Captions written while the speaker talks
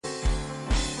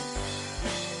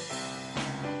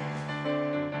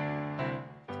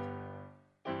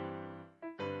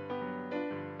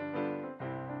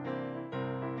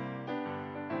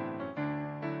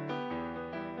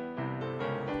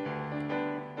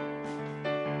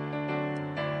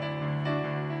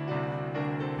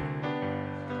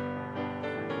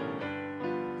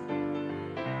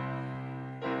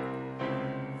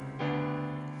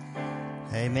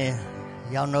Amen.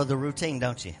 Y'all know the routine,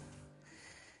 don't you?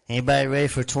 Anybody ready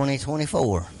for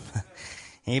 2024?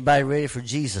 Anybody ready for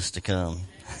Jesus to come?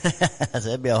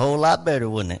 That'd be a whole lot better,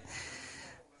 wouldn't it?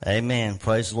 Amen.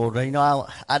 Praise the Lord. You know,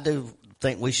 I do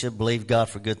think we should believe God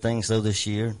for good things, though, this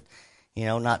year. You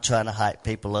know, not trying to hype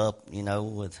people up, you know,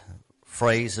 with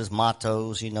phrases,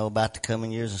 mottos, you know, about the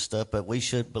coming years and stuff, but we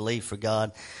should believe for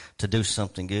God to do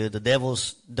something good. The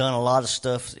devil's done a lot of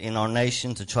stuff in our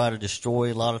nation to try to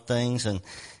destroy a lot of things, and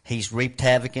he's reaped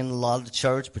havoc in a lot of the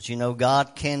church, but you know,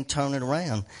 God can turn it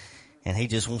around, and he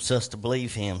just wants us to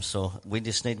believe him. So we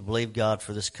just need to believe God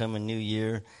for this coming new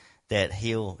year, that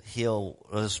he'll,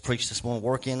 as preached this morning,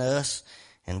 work in us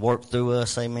and work through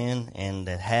us, amen, and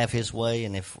that have his way.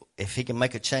 And if he can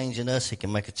make a change in us, he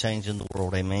can make a change in the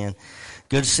world, amen.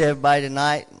 Good to see everybody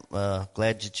tonight.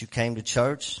 Glad that you came to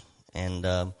church,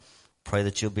 and pray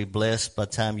that you'll be blessed by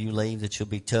the time you leave, that you'll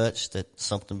be touched, that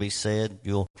something be said.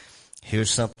 You'll hear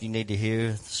something you need to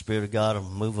hear. The Spirit of God will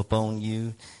move upon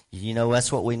you. You know,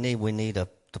 that's what we need. We need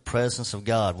the presence of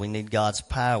God. We need God's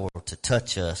power to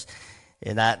touch us.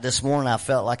 And this morning I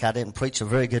felt like I didn't preach a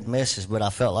very good message, but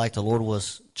I felt like the Lord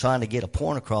was trying to get a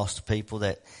point across to people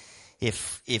that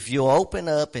if you'll open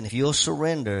up and if you'll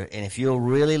surrender and if you'll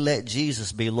really let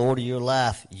Jesus be Lord of your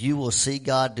life, you will see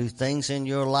God do things in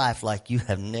your life like you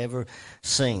have never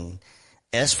seen.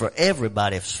 As for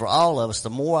everybody, it's for all of us,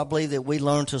 the more I believe that we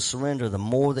learn to surrender, the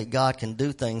more that God can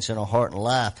do things in our heart and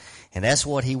life. And that's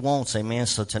what he wants, amen.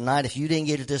 So tonight, if you didn't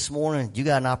get it this morning, you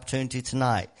got an opportunity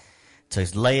tonight to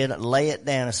lay it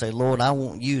down and say, Lord, I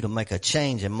want you to make a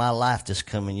change in my life this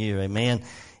coming year, amen.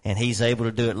 And he's able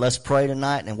to do it. Let's pray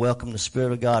tonight and welcome the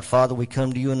Spirit of God. Father, we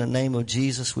come to you in the name of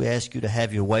Jesus. We ask you to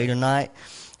have your way tonight.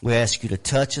 We ask you to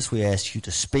touch us. We ask you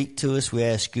to speak to us. We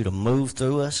ask you to move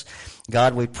through us.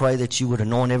 God, we pray that you would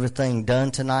anoint everything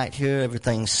done tonight here,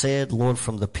 everything said, Lord,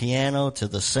 from the piano to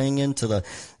the singing to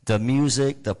the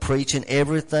music, the preaching,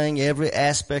 everything, every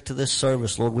aspect of this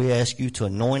service, Lord, we ask you to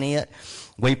anoint it.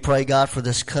 We pray, God, for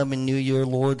this coming new year,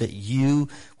 Lord, that you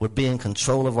would be in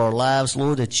control of our lives,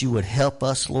 Lord, that you would help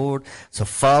us, Lord, to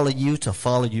follow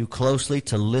you closely,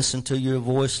 to listen to your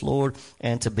voice, Lord,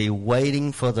 and to be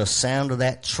waiting for the sound of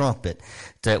that trumpet,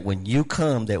 that when you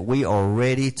come, that we are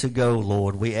ready to go,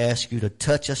 Lord. We ask you to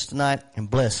touch us tonight and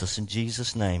bless us in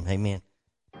Jesus' name. Amen.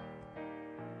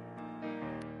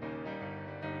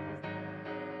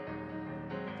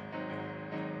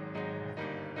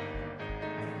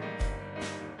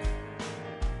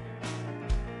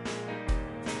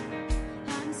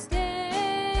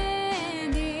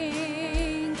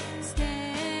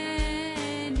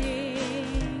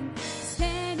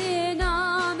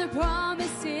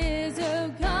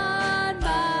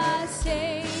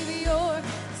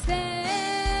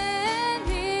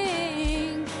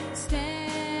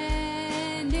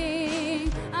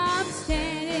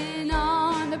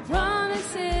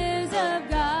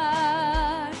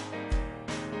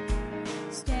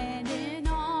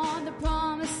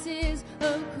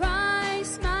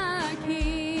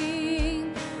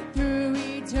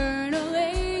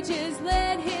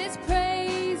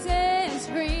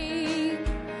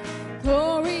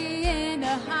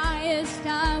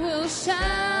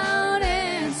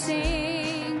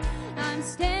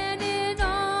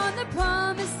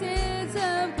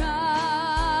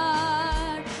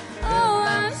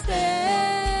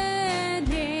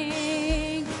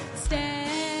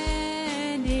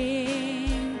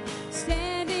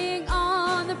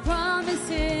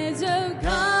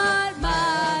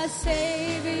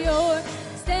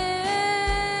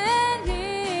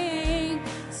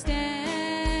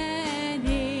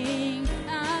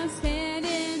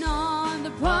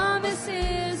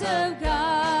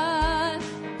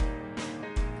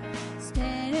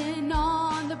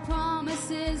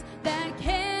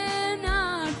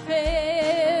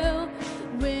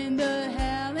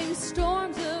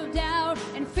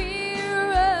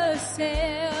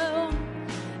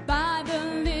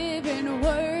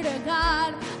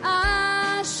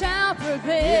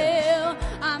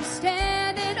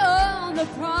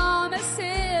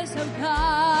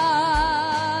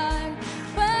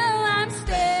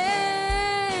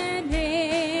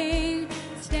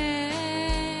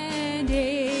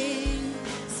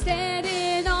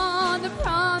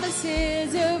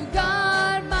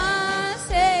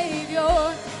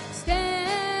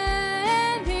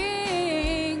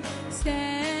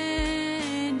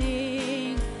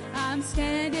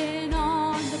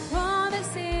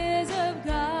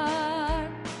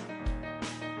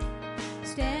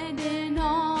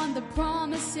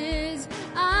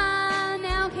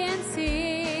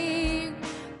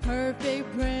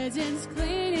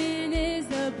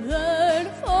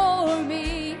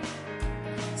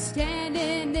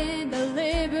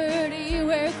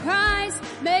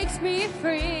 makes me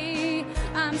free.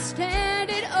 I'm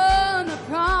standing on the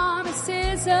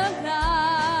promises of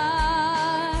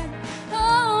God.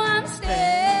 Oh, I'm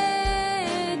standing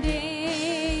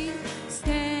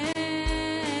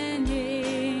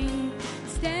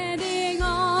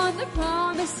on the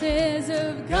promises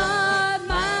of God,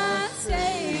 my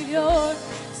Savior.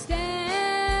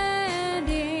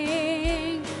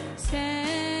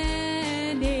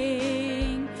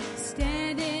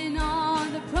 Standing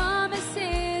on the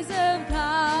promises of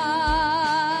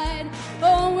God.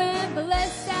 Oh, and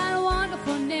bless that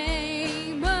wonderful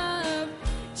name of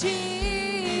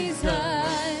Jesus.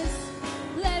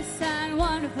 Bless that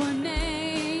wonderful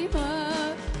name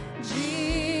of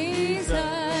Jesus.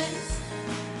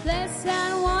 Bless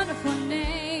that wonderful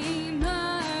name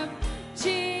of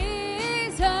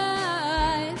Jesus.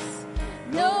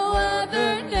 No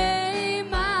other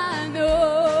name I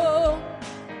know.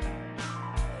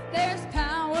 There's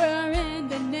power in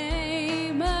the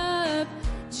name of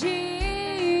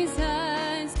Jesus.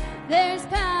 There's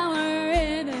power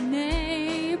in the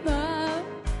name of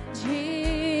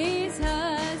Jesus.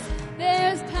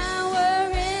 There's power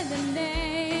in the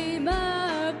name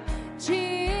of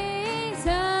Jesus.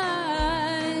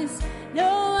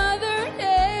 No other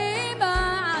name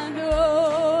I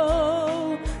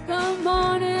know. Come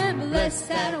on and bless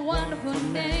that wonderful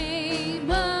name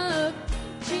of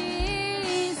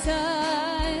Jesus.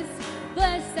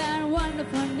 Bless that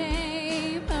wonderful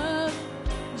name of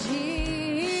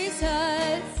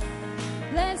Jesus.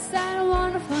 Bless that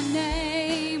wonderful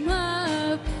name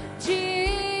of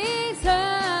Jesus.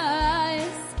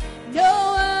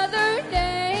 No other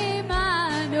name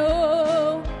I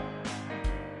know.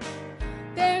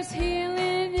 There's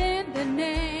healing in the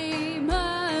name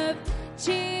of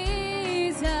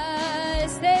Jesus.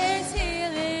 There's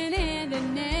healing in the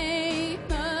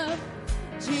name of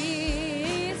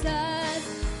Jesus.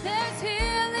 There's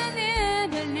healing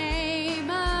in the name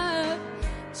of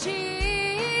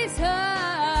Jesus.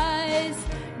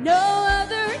 No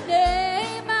other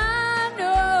name I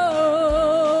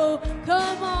know.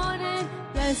 Come on and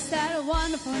bless that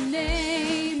wonderful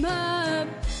name of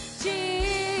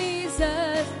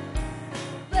Jesus.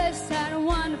 Bless that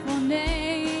wonderful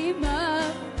name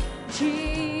of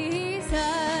Jesus.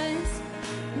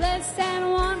 Bless that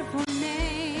wonderful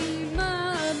name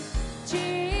of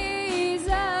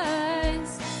Jesus.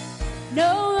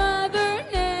 No other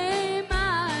name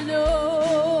I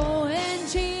know. And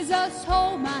Jesus,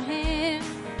 hold my hand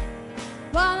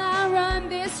while I run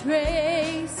this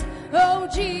race. Oh,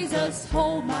 Jesus,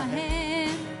 hold my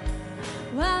hand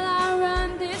while I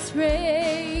run this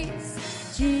race.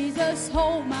 Jesus,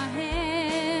 hold my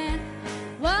hand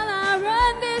while I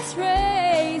run this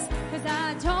race. 'Cause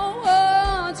I don't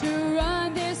want to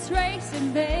run this race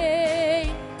in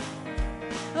vain.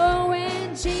 Oh,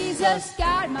 and Jesus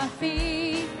guide my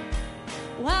feet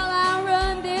while I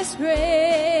run this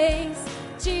race.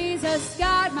 Jesus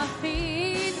guide my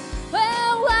feet.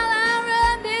 Well, while I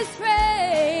run this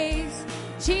race,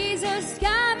 Jesus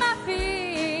guide my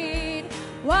feet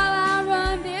while I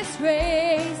run this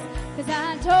race. 'Cause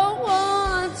I don't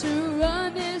want to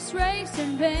run this race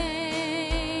in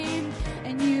vain.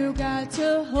 And you got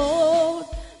to hold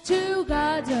to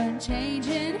God's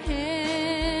unchanging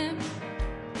hand.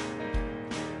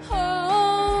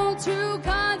 Hold to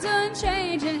God's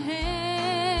unchanging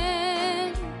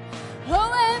hand.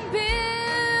 Oh, and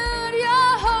build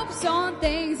your hopes on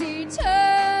things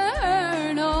eternal.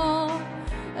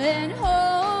 And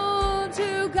hold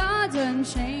to God's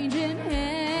unchanging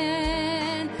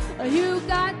hand. You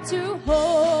got to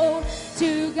hold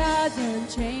to God's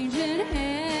unchanging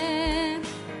hand.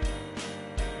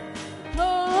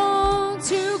 Hold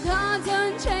to God's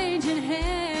unchanging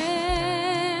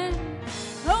hand.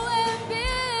 Oh, and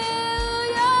build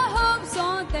your hopes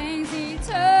on things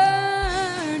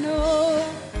eternal.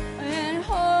 And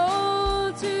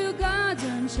hold to God's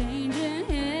unchanging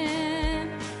hand.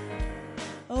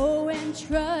 Oh, and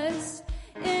trust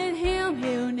in Him,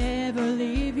 He'll never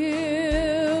leave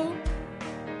you.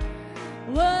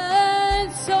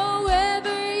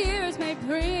 Whatsoever years may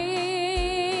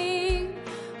bring.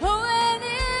 Oh, and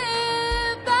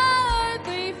if our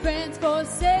earthly friends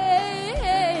forsaken,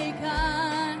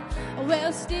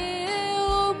 well,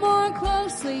 still more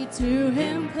closely to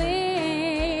Him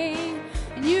cling.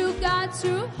 And you got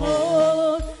to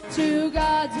hold to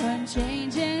God's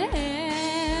unchanging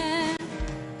hand.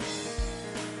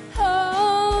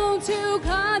 Hold to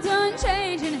God's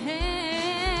unchanging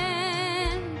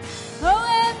hand. Oh,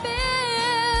 and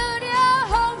build your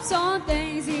hopes on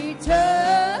things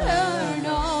eternal.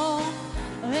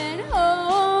 And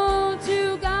hold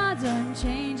to God's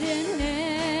unchanging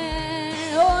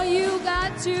hand.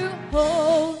 got to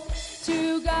hold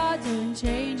to God's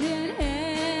unchanging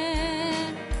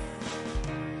hand.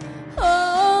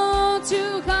 Hold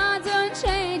to God's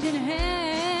unchanging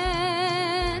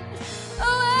hand.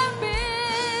 Oh, and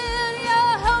build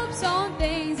your hopes on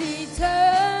things eternal.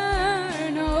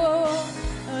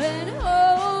 And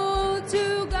hold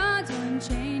to God's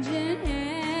unchanging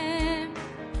hand.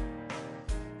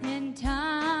 And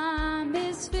time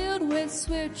is filled with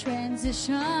swift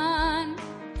transition.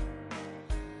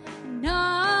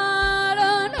 Not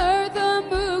on earth or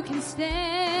moon can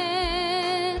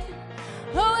stand.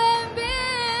 Oh, and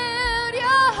build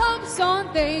your hopes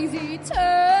on things eternal.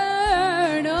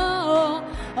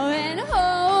 Oh, and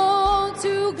hold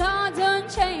to God's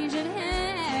unchanging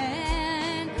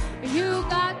hand. You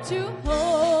got to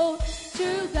hold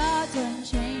to God's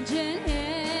unchanging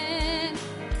hand.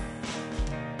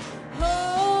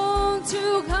 Hold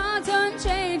to God's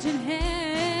unchanging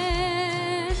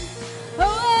hand.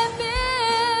 Oh, and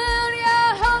build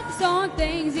your hopes on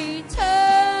things eternal.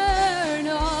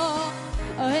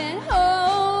 Oh, and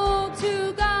hold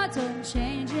to God's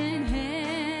unchanging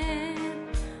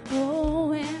hand.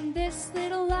 Oh, and this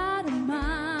little light of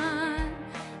mine,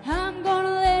 I'm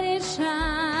gonna let it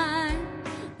shine.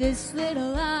 This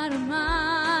little light of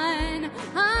mine,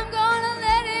 I'm gonna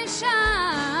let it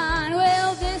shine.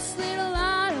 Well, this little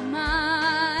light of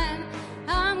mine,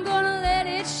 I'm gonna let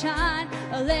it shine.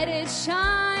 Let it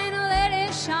shine, let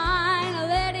it shine,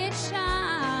 let it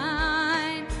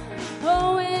shine.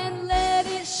 Oh, and let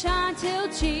it shine till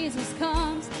Jesus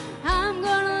comes. I'm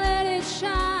gonna let it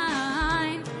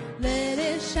shine. Let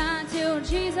it shine till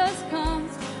Jesus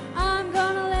comes. I'm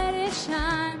gonna let it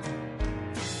shine.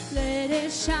 Let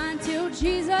it shine till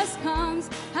Jesus comes.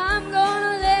 I'm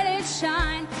gonna let it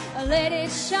shine. Let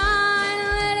it shine,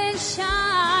 let it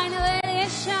shine, let it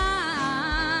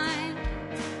shine.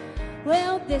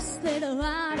 Well, this little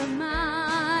light of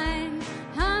mine,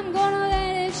 I'm gonna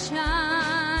let it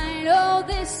shine. Oh,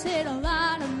 this little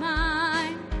light of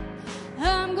mine,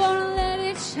 I'm gonna let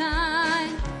it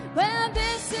shine. Well,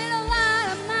 this little light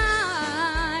of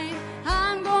mine,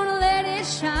 I'm gonna let it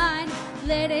shine.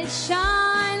 Let it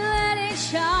shine, let it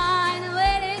shine,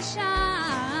 let it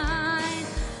shine.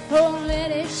 Oh,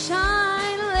 let it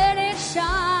shine, let it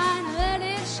shine, let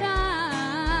it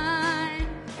shine.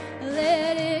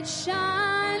 Let it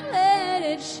shine, let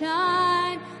it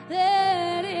shine,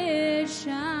 let it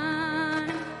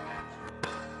shine.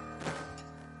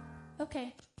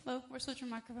 Okay, well, we're switching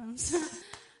microphones.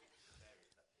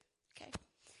 Okay.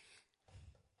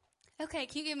 Okay,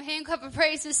 can you give him a hand clap of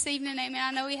praise this evening? Amen.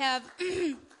 I know we have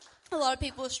a lot of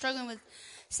people struggling with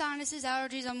sinuses,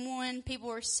 allergies. I'm one. People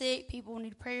are sick. People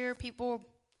need prayer. People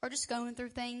are just going through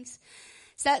things.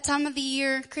 It's that time of the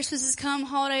year. Christmas has come.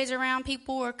 Holidays around.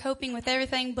 People are coping with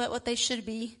everything but what they should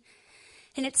be.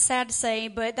 And it's sad to say,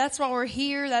 but that's why we're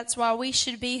here. That's why we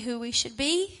should be who we should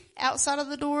be outside of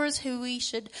the doors, who we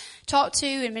should talk to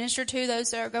and minister to,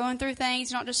 those that are going through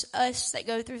things, not just us that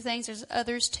go through things, there's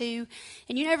others too.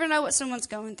 And you never know what someone's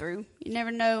going through. You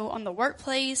never know on the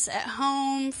workplace, at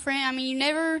home, friend. I mean, you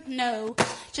never know.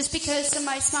 Just because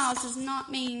somebody smiles does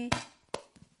not mean...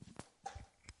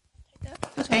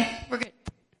 Okay, we're good.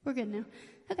 We're good now.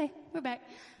 Okay, we're back.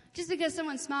 Just because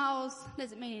someone smiles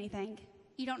doesn't mean anything.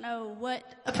 You don't know what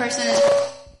a person is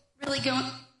really going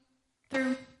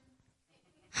through.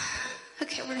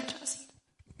 Okay, we're going to try to see.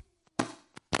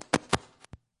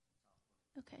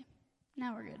 Okay,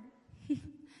 now we're good.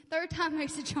 Third time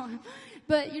makes a charm.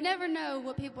 But you never know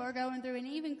what people are going through, and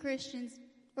even Christians,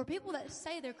 or people that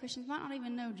say they're Christians, might not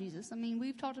even know Jesus. I mean,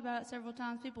 we've talked about it several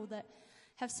times, people that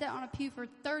have sat on a pew for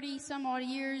 30 some odd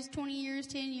years, 20 years,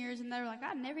 10 years, and they're like,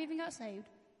 I never even got saved.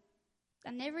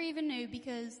 I never even knew,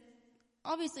 because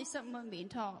obviously something wasn't being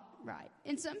taught right.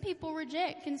 And some people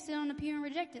can sit on a pew and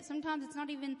reject it. Sometimes it's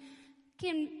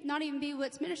can not even be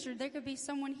what's ministered. There could be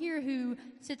someone here who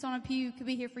sits on a pew, could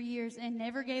be here for years, and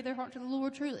never gave their heart to the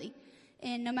Lord truly.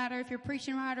 And no matter if you're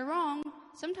preaching right or wrong,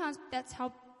 sometimes that's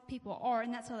how people are,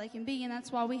 and that's how they can be, and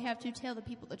that's why we have to tell the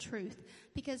people the truth.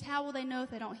 Because how will they know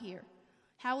if they don't hear?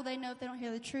 How will they know if they don't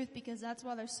hear the truth? Because that's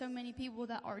why there's so many people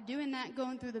that are doing that,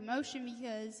 going through the motion,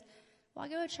 because, well, I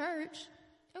go to church.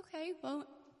 Okay, well,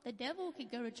 the devil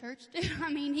could go to church too.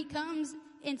 I mean, he comes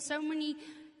in so many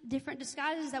different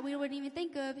disguises that we wouldn't even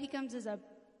think of. He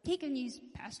can use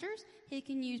pastors. He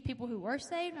can use people who were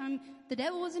saved. The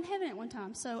devil was in heaven at one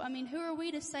time. So, I mean, who are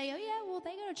we to say, oh yeah, well,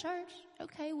 they go to church.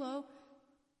 Okay, well,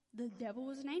 the devil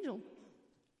was an angel.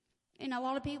 And a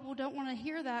lot of people don't want to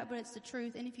hear that, but it's the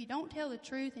truth. And if you don't tell the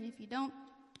truth, and if you don't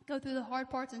go through the hard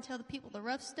parts and tell the people the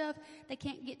rough stuff, they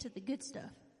can't get to the good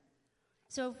stuff.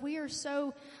 So if we are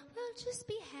so, well, just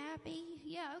be happy.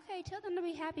 Yeah, okay, tell them to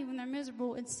be happy when they're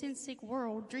miserable in sin-sick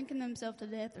world, drinking themselves to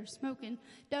death or smoking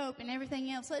dope and everything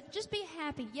else. Just be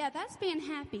happy. Yeah, that's being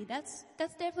happy. That's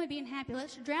definitely being happy.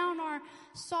 Let's drown our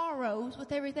sorrows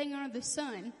with everything under the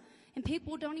sun. And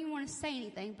people don't even want to say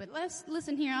anything. But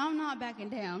listen here, I'm not backing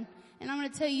down. And I'm going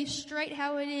to tell you straight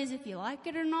how it is. If you like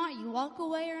it or not, you walk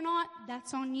away or not,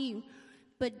 that's on you.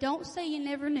 But don't say you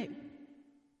never knew.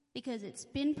 Because it's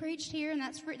been preached here, and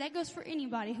that goes for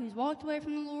anybody who's walked away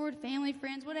from the Lord, family,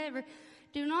 friends, whatever.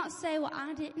 Do not say, well,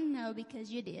 I didn't know,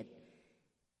 because you did.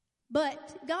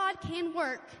 But God can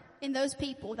work in those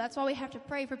people. That's why we have to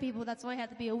pray for people. That's why we have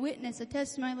to be a witness, a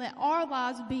testimony. Let our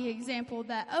lives be an example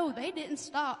that, oh, they didn't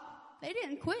stop. They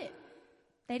didn't quit.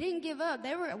 They didn't give up.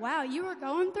 Wow, you were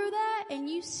going through that, and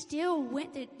you still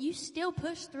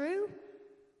pushed through?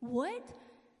 What?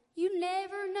 You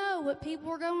never know what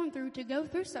people are going through to go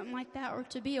through something like that or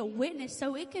to be a witness.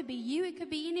 So it could be you, it could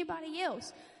be anybody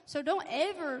else. So don't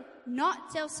ever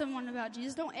not tell someone about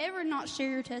Jesus. Don't ever not share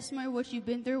your testimony, what you've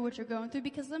been through, what you're going through.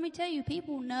 Because let me tell you,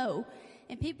 people know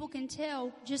and people can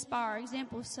tell just by our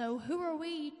example. So who are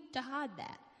we to hide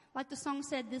that? Like the song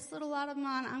said, this little light of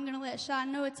mine, I'm going to let shine.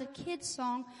 I know it's a kid's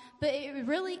song, but it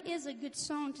really is a good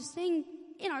song to sing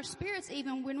in our spirits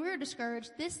even when we're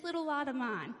discouraged. This little light of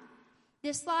mine.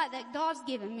 This light that God's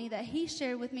given me, that He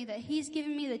shared with me, that He's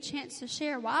given me the chance to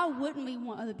share. Why wouldn't we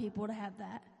want other people to have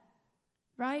that?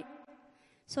 Right?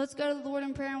 So let's go to the Lord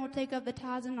in prayer, and we'll take up the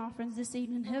tithes and offerings this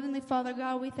evening. Heavenly Father,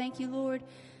 God, we thank you, Lord,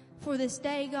 for this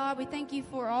day, God. We thank you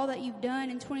for all that you've done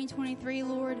in 2023,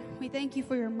 Lord. We thank you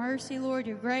for your mercy, Lord,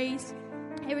 your grace,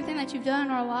 everything that you've done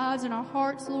in our lives and our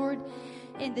hearts, Lord.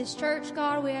 In this church,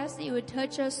 God, we ask that you would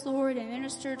touch us, Lord, and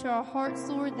minister to our hearts,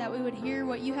 Lord, that we would hear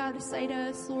what you have to say to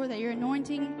us, Lord, that your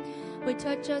anointing would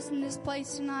touch us in this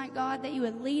place tonight, God, that you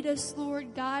would lead us,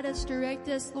 Lord, guide us, direct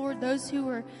us, Lord, those who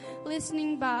are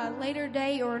listening by a later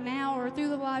day or now or through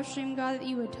the live stream, God, that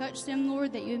you would touch them,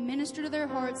 Lord, that you would minister to their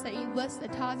hearts, that you bless the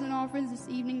tithes and offerings this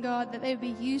evening, God, that they would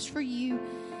be used for you.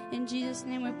 In Jesus'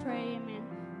 name we pray, amen.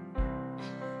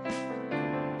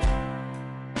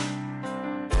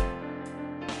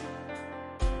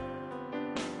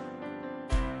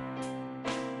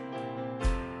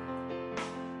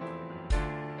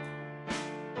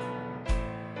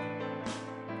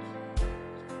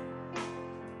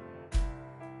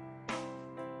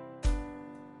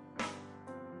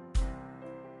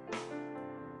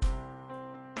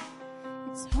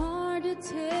 It's hard to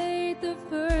take the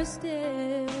first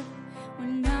step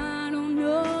when I don't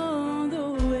know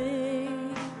the way.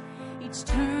 Each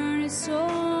turn is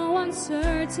so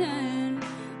uncertain,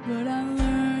 but I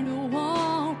learned to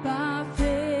walk by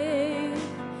faith.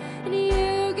 And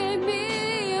you gave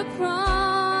me a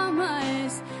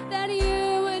promise that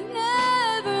you would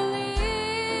never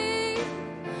leave.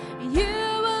 You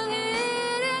will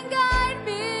lead and guide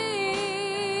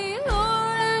me,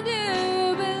 Lord, I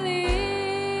do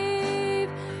believe.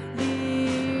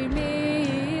 Lead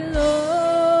me,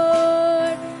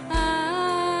 Lord,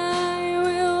 I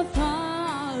will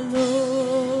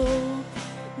follow.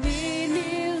 Lead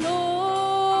me,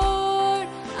 Lord,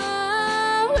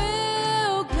 I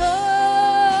will go.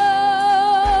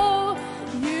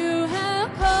 You have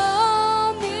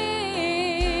called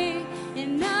me,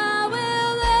 and I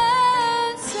will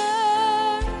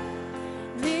answer.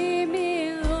 Lead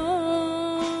me,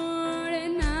 Lord,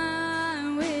 and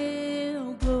I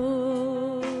will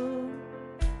go.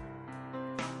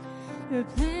 Your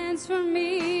plans for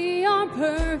me are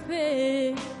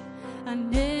perfect. I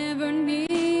never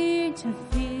need to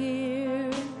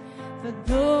fear. For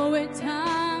though at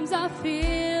times I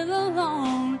feel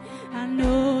alone, I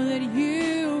know that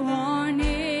you are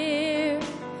near.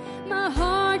 My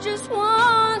heart just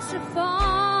wants to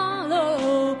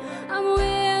follow. I'm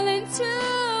willing to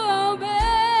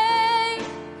obey.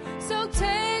 So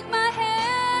take my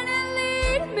hand and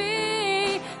lead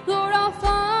me. Lord, I'll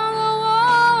follow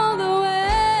all the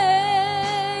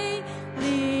way.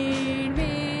 Lead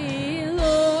me,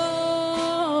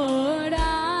 Lord,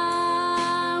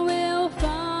 I will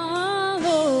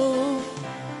follow.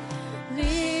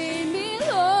 Lead me,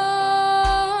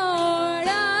 Lord,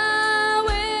 I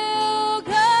will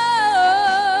go.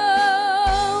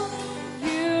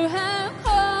 You have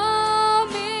called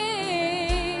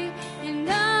me, and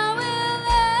I will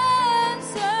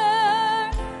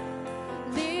answer.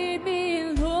 Lead me,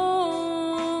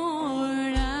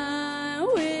 Lord, I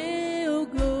will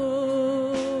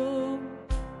go.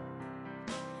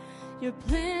 Your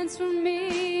plans for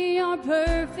me are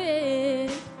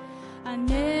perfect. I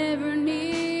never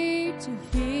need to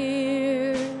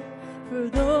fear. For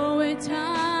though at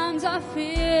times I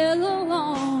feel alone,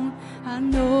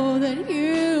 know that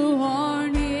you are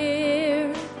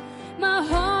near. My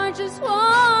heart just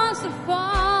wants to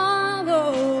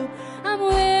follow. I'm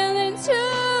willing to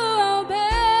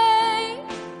obey.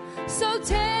 So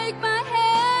take my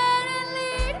hand and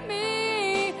lead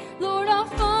me. Lord, I'll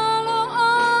follow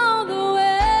all the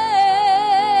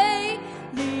way.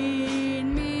 Lead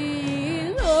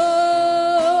me,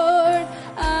 Lord.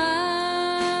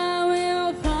 I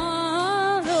will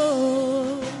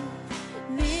follow.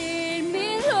 Lead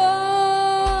me,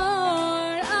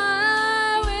 Lord.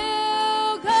 I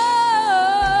will go.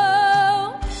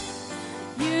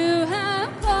 You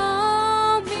have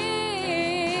called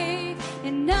me,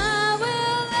 and I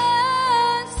will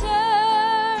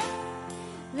answer.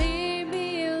 Lead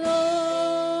me,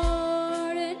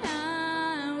 Lord, and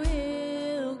I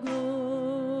will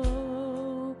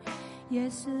go.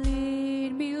 Yes,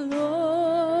 lead me,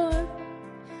 Lord.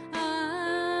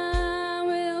 I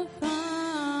will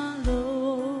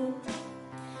follow.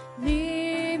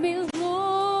 Lead me,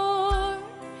 Lord,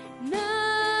 and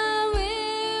I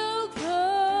will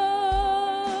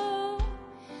go.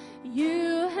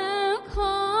 You have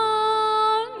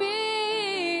called me,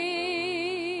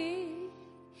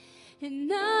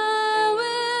 and I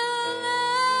will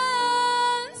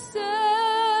answer.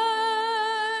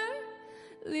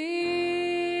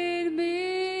 Lead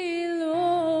me,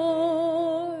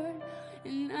 Lord,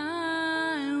 and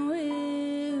I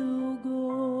will go.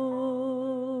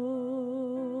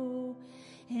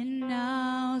 And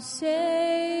I'll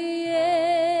say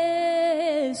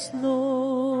yes,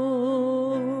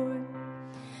 Lord.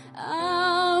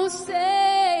 I'll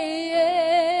say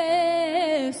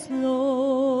yes,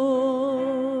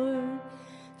 Lord,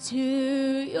 to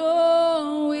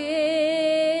your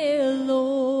will,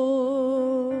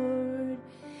 Lord.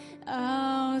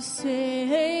 I'll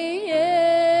say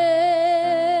yes,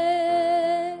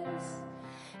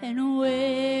 and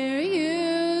where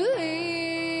you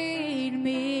lead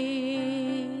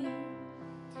me,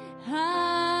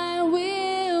 I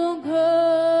will go.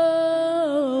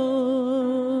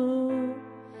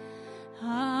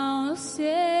 I'll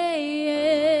say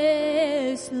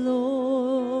yes,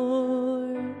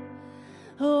 Lord.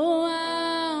 Oh,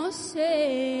 I'll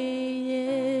say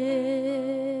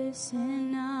yes,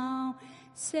 and I'll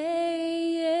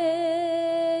say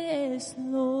yes,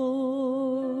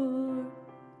 Lord.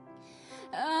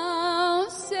 I'll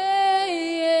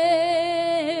say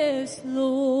yes,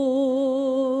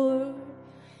 Lord,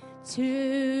 to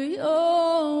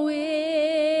your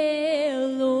will,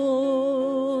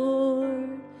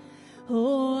 Lord.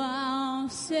 Oh, I'll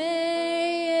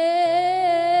say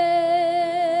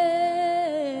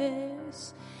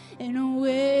yes, and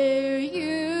where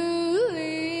you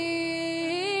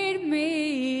lead me,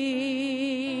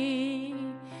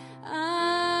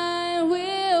 I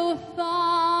will follow.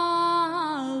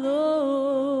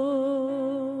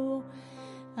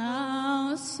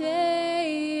 I'll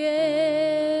say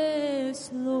yes,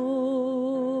 Lord.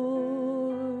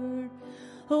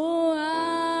 Oh,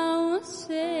 I'll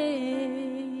say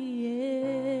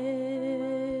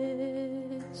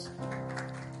yes.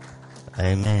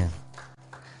 Amen.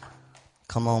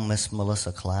 Come on, Miss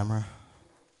Melissa Clymer.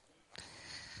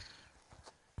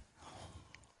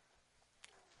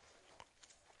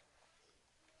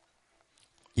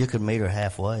 You could meet her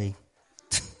halfway.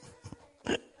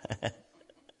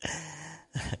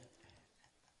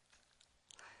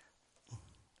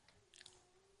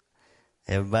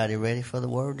 Everybody ready for the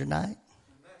word tonight?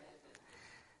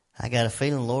 I got a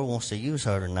feeling the Lord wants to use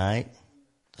her tonight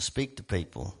to speak to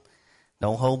people.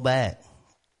 Don't hold back.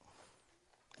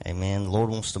 Amen. The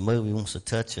Lord wants to move. He wants to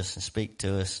touch us and speak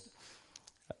to us.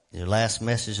 Your last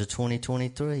message of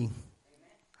 2023.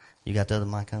 You got the other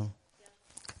mic on?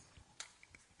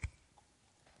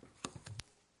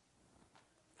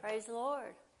 Praise the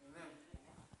Lord.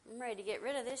 I'm ready to get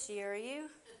rid of this year. Are you?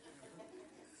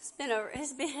 It's been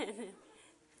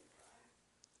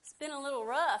a little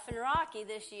rough and rocky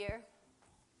this year.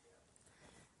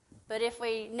 But if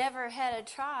we never had a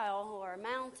trial or a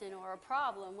mountain or a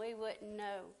problem, we wouldn't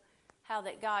know how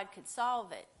that God could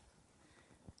solve it.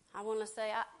 I want to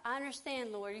say, I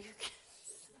understand, Lord. You can.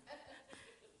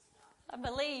 I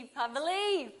believe.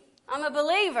 I'm a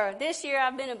believer. This year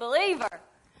I've been a believer.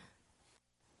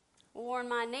 Worn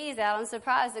my knees out. I'm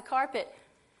surprised the carpet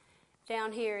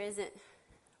down here isn't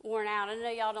worn out. I know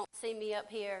y'all don't see me up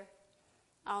here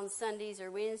on Sundays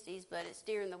or Wednesdays, but it's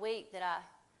during the week that I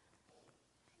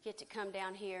get to come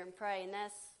down here and pray. And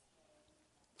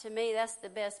to me, that's the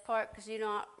best part, because you're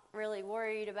not really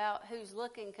worried about who's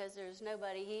looking, because there's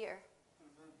nobody here.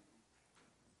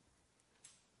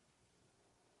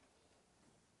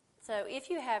 So if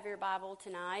you have your Bible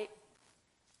tonight,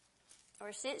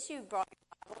 or since you brought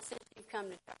your Bible, since you've come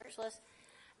to church, let's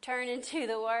turn into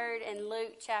the Word in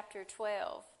Luke chapter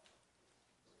 12.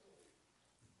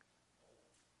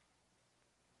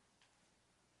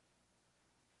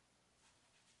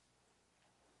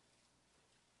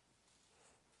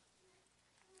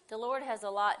 The Lord has a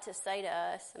lot to say to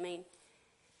us. I mean,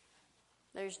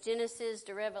 there's Genesis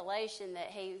to Revelation that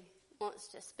He wants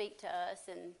to speak to us,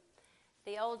 and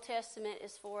the Old Testament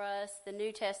is for us, the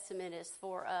New Testament is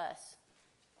for us.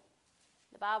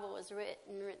 The Bible was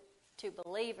written to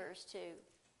believers to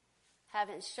have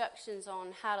instructions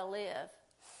on how to live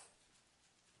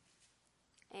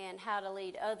and how to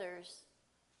lead others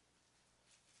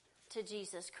to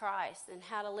Jesus Christ and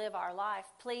how to live our life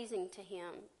pleasing to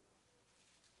Him.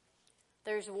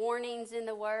 There's warnings in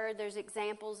the Word. There's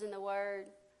examples in the Word.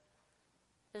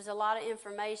 There's a lot of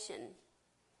information.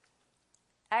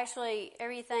 Actually,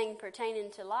 everything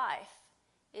pertaining to life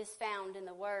is found in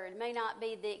the Word. It may not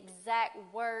be the exact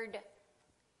word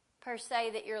per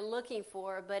se that you're looking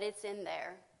for, but it's in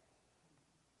there.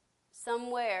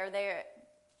 Somewhere there,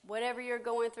 whatever you're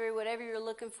going through, whatever you're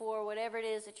looking for, whatever it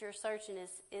is that you're searching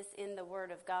is in the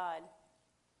Word of God.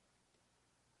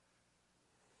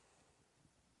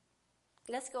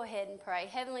 Let's go ahead and pray.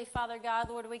 Heavenly Father God,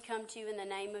 Lord, we come to you in the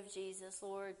name of Jesus,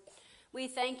 Lord. We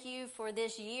thank you for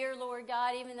this year, Lord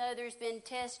God, even though there's been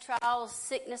tests, trials,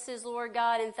 sicknesses, Lord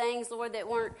God, and things, Lord, that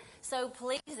weren't so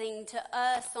pleasing to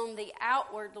us on the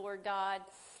outward, Lord God.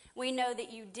 We know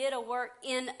that you did a work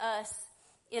in us,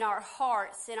 in our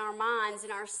hearts, in our minds,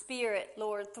 in our spirit,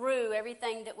 Lord, through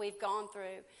everything that we've gone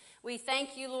through. We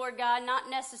thank you, Lord God, not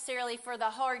necessarily for the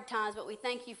hard times, but we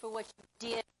thank you for what you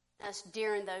did us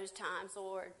during those times,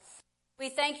 Lord. We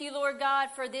thank you, Lord God,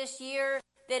 for this year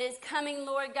that is coming,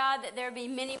 Lord God, that there be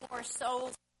many more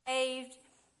souls saved,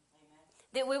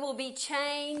 that we will be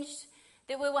changed,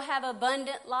 that we will have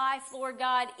abundant life, Lord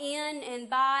God, in and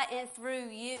by and through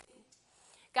you.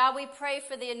 God, we pray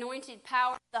for the anointed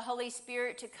power of the Holy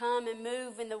Spirit to come and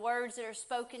move in the words that are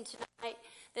spoken tonight,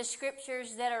 the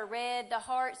scriptures that are read, the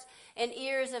hearts and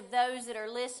ears of those that are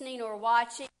listening or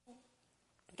watching.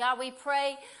 God, we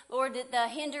pray, Lord, that the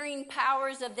hindering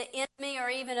powers of the enemy or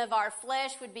even of our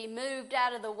flesh would be moved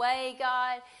out of the way,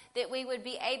 God, that we would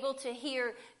be able to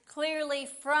hear clearly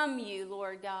from you,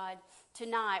 Lord God,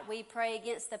 tonight. We pray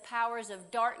against the powers of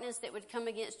darkness that would come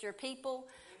against your people,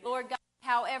 Lord God.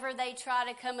 However they try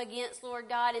to come against, Lord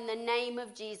God, in the name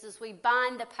of Jesus, we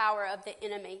bind the power of the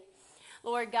enemy,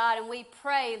 Lord God, and we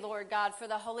pray, Lord God, for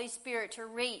the Holy Spirit to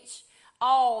reach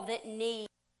all that need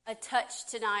a touch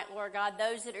tonight, Lord God.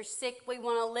 Those that are sick, we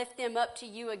want to lift them up to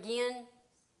you again.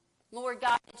 Lord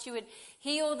God, that you would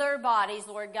heal their bodies,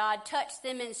 Lord God. Touch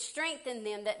them and strengthen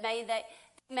them that they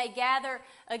may gather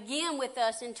again with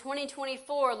us in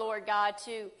 2024, Lord God,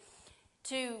 to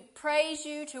praise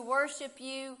you, to worship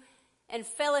you, and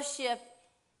fellowship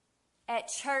at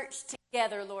church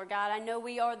together, Lord God. I know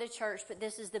we are the church, but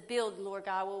this is the building, Lord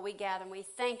God, where we gather. And we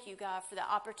thank you, God, for the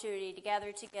opportunity to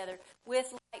gather together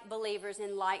with like believers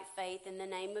in like faith. In the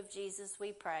name of Jesus,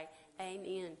 we pray.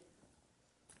 Amen.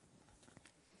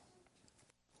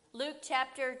 Luke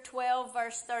chapter 12,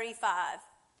 verse 35.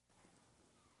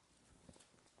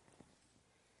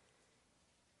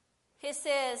 It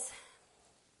says,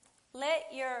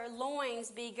 "Let your loins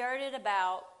be girded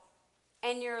about,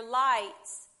 and your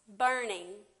lights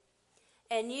burning,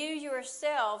 and you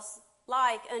yourselves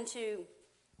like unto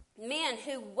men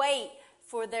who wait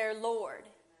for their Lord."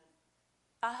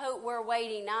 I hope we're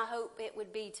waiting. I hope it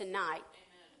would be tonight.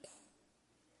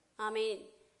 I mean,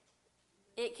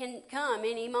 it can come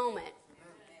any moment.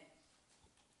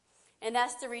 And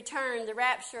that's the return, the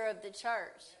rapture of the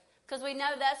church. Because we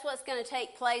know that's what's going to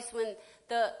take place when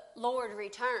the Lord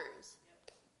returns.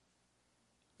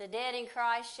 The dead in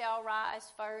Christ shall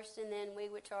rise first, and then we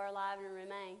which are alive and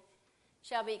remain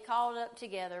shall be called up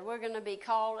together. We're going to be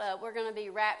called up. We're going to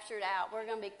be raptured out. We're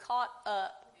going to be caught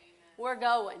up. We're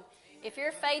going. If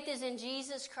your faith is in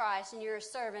Jesus Christ and you're a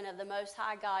servant of the Most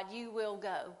High God, you will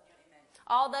go.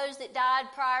 All those that died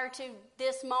prior to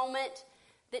this moment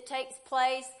that takes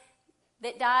place,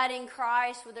 that died in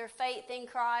Christ with their faith in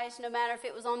Christ, no matter if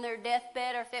it was on their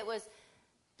deathbed or if it was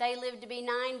they lived to be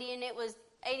 90 and it was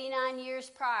 89 years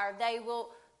prior,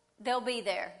 they'll be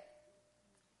there.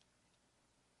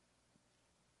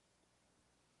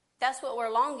 That's what we're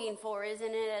longing for,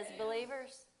 isn't it, as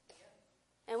believers?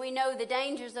 And we know the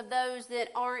dangers of those that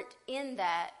aren't in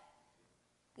that.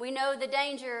 We know the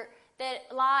danger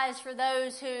that lies for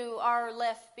those who are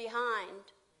left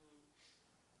behind.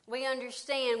 We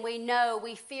understand, we know,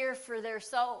 we fear for their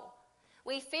soul.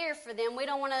 We fear for them. We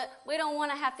don't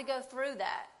want to have to go through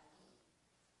that.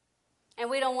 And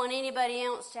we don't want anybody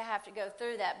else to have to go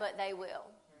through that, but they will.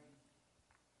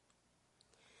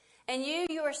 And you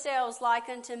yourselves like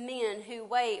unto men who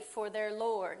wait for their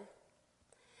Lord,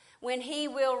 when he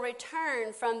will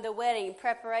return from the wedding,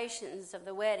 preparations of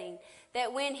the wedding,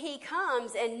 that when he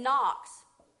comes and knocks,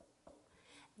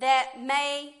 that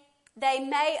they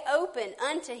may open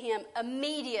unto him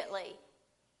immediately.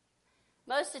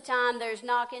 Most of the time there's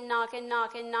knocking,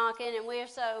 and we're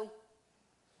so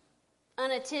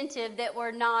unattentive that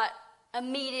we're not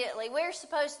immediately. We're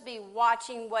supposed to be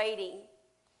watching, waiting.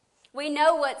 We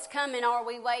know what's coming. Are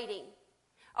we waiting?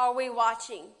 Are we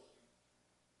watching?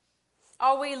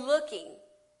 Are we looking?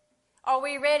 Are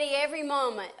we ready every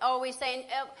moment? Are we saying,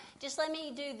 oh, just let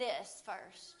me do this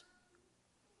first?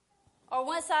 Or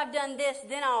once I've done this,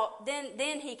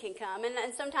 then he can come.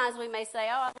 And sometimes we may say,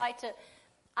 oh,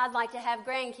 I'd like to have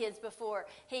grandkids before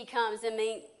he comes.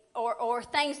 Or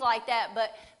things like that.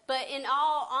 But in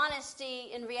all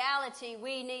honesty and reality,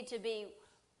 we need to be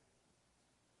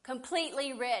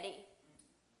completely ready.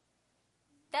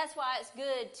 That's why it's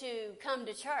good to come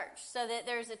to church, so that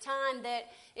there's a time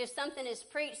that if something is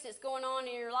preached that's going on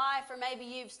in your life, or maybe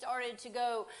you've started to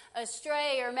go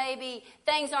astray, or maybe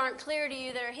things aren't clear to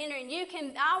you that are hindering,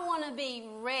 I want to be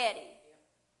ready.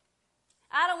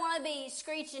 I don't want to be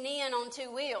screeching in on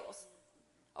two wheels,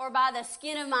 or by the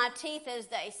skin of my teeth, as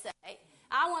they say.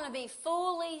 I want to be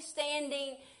fully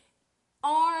standing,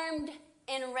 armed,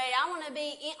 and ready. I want to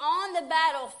be on the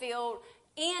battlefield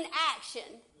in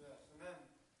action.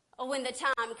 When the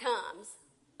time comes.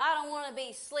 I don't want to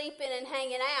be sleeping and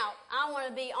hanging out. I want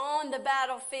to be on the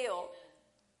battlefield.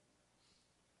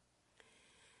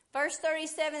 Verse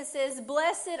 37 says,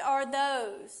 blessed are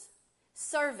those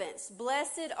servants,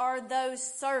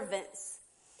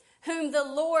 whom the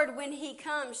Lord, when he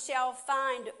comes, shall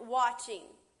find watching.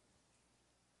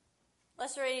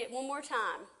 Let's read it one more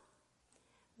time.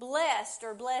 Blessed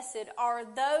are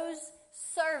those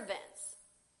servants.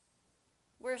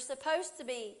 We're supposed to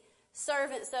be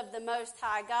servants of the Most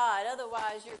High God.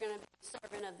 Otherwise, you're going to be a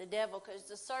servant of the devil, because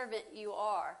the servant you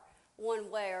are,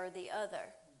 one way or the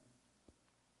other.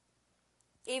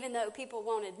 Even though people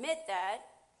won't admit that,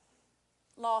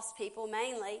 lost people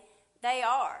mainly, they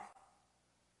are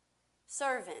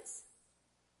servants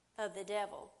of the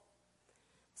devil.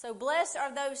 So blessed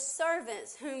are those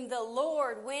servants whom the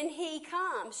Lord, when he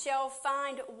comes, shall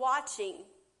find watching.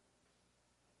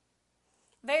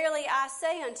 Verily I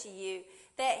say unto you,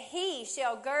 that he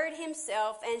shall gird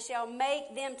himself, and shall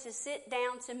make them to sit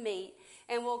down to meat,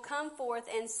 and will come forth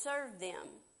and serve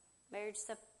them. Marriage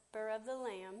supper of the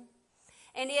Lamb.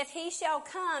 And if he shall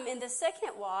come in the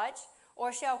second watch,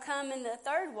 or shall come in the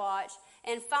third watch,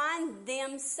 and find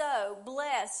them so,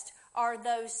 blessed are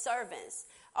those servants.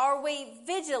 Are we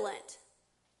vigilant?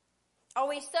 Are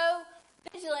we so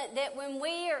vigilant that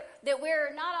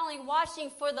we're not only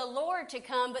watching for the Lord to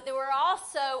come, but that we're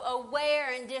also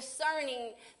aware and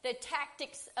discerning the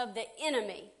tactics of the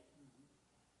enemy?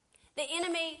 The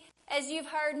enemy, as you've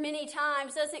heard many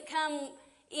times, doesn't come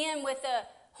in with the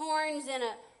horns and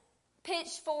a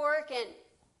pitchfork and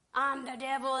I'm the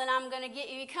devil and I'm going to get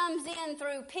you. He comes in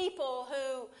through people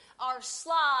who are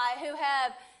sly, who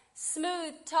have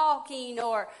smooth talking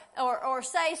or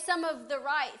say some of the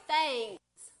right things,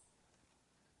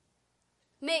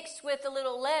 mixed with a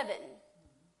little leaven,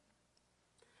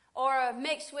 or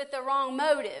mixed with the wrong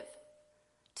motive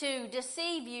to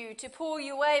deceive you, to pull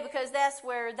you away, because that's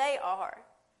where they are.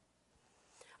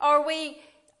 Are we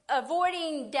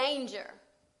avoiding danger?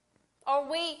 Are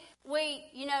we,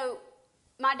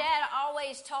 my dad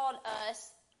always taught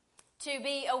us to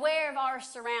be aware of our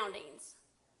surroundings.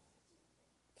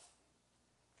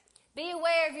 Be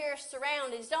aware of your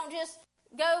surroundings. Don't just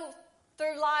go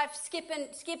through life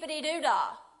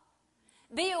skippity-doo-dah.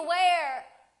 Be aware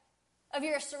of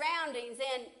your surroundings.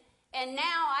 And now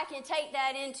I can take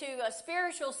that into a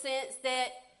spiritual sense,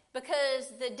 that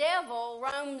because the devil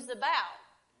roams about.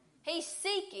 He's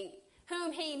seeking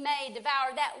whom he may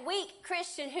devour. That weak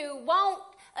Christian who won't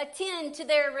attend to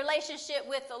their relationship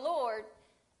with the Lord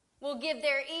will give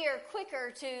their ear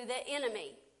quicker to the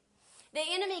enemy. The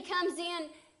enemy comes in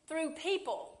through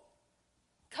people,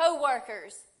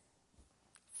 co-workers,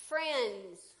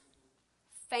 friends,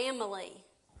 family,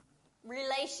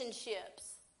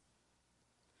 relationships.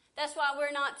 That's why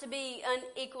we're not to be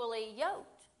unequally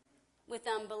yoked with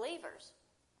unbelievers.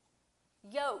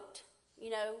 Yoked,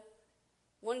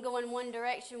 one going one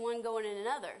direction, one going in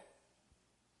another.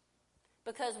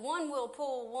 Because one will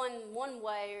pull one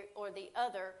way or the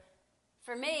other.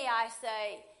 For me, I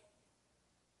say,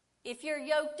 if you're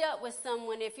yoked up with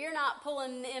someone, if you're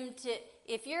pulling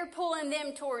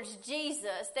them towards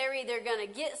Jesus, they're either going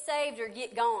to get saved or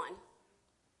get gone.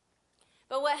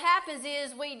 But what happens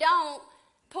is we don't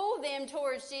pull them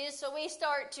towards Jesus, so we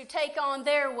start to take on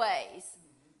their ways.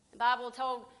 The Bible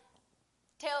told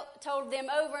them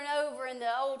over and over in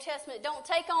the Old Testament, don't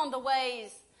take on the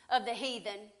ways of the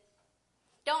heathen.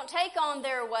 Don't take on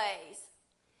their ways.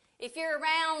 If you're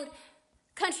around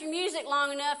country music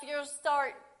long enough, you'll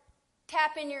start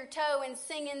tapping your toe and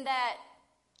singing that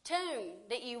tune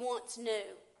that you once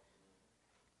knew.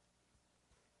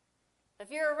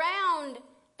 If you're around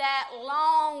that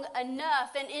long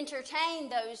enough and entertain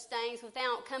those things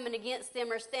without coming against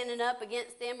them or standing up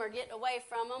against them or getting away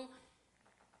from them,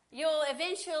 you'll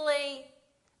eventually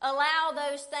allow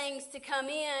those things to come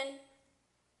in.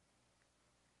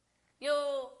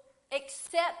 You'll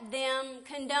accept them,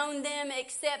 condone them,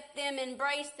 accept them,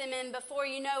 embrace them, and before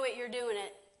you know it, you're doing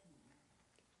it.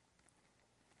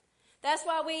 That's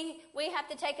why we have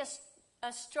to take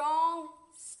a strong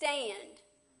stand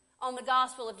on the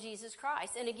gospel of Jesus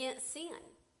Christ and against sin.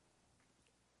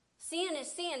 Sin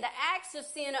is sin. The acts of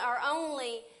sin are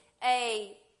only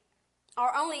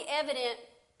evident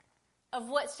of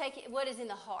what is in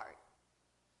the heart.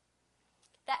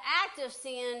 The act of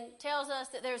sin tells us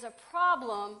that there's a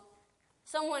problem.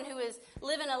 Someone who is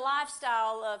living a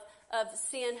lifestyle of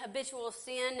sin, habitual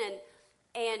sin,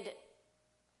 and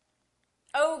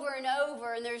over and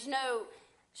over, and there's no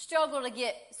struggle to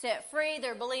get set free.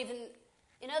 They're believing,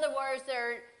 in other words,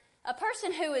 they're a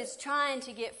person who is trying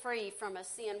to get free from a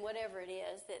sin, whatever it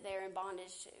is that they're in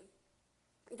bondage to.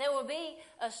 There will be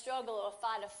a struggle or a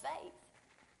fight of faith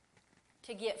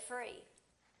to get free.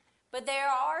 But there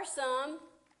are some,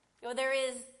 or there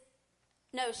is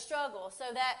no struggle, so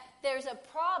that there's a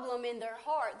problem in their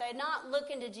heart. They're not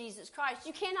looking to Jesus Christ.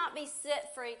 You cannot be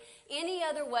set free any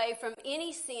other way from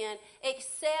any sin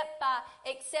except by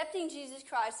accepting Jesus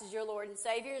Christ as your Lord and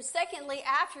Savior. And secondly,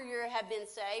 after you have been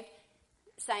saved,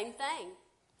 same thing.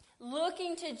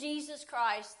 Looking to Jesus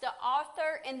Christ, the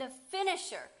author and the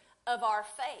finisher of our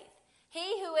faith.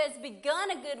 He who has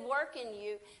begun a good work in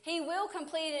you, he will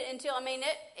complete it until,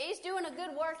 he's doing a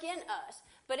good work in us,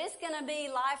 but it's going to be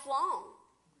lifelong.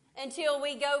 Until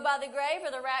we go by the grave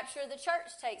or the rapture of the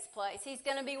church takes place. He's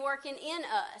going to be working in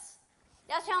us.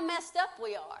 That's how messed up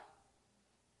we are.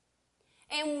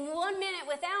 And 1 minute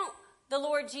without the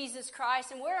Lord Jesus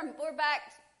Christ, and we're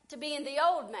back to being the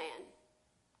old man.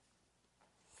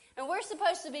 And we're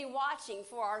supposed to be watching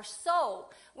for our soul.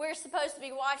 We're supposed to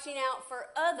be watching out for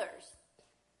others.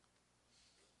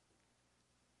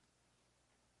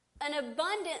 An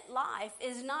abundant life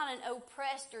is not an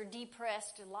oppressed or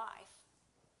depressed life.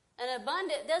 An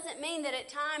abundant doesn't mean that at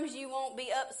times you won't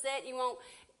be upset, you won't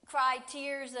cry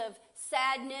tears of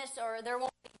sadness, or there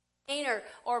won't be pain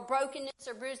or brokenness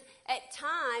or bruise at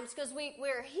times, because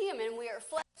we're human, we are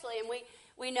fleshly, and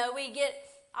we know we get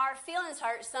our feelings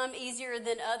hurt, some easier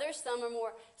than others, some are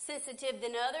more sensitive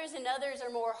than others, and others are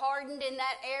more hardened in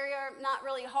that area, not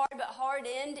really hard, but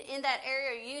hardened in that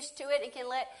area, are used to it and can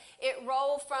let it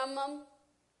roll from them.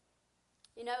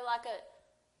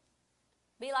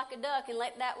 Be like a duck and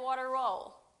let that water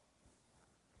roll.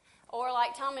 Or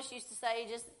like Thomas used to say,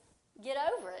 just get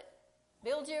over it.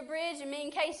 Build you a bridge, and me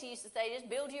and Casey used to say, just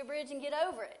build you a bridge and get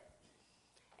over it.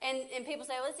 And people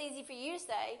say, well, it's easy for you to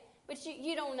say, but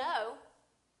you don't know.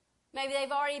 Maybe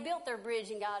they've already built their bridge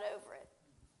and got over it.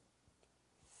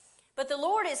 But the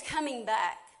Lord is coming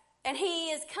back, and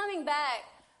He is coming back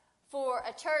for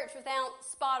a church without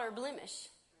spot or blemish.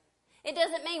 It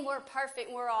doesn't mean we're perfect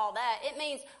and we're all that. It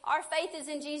means our faith is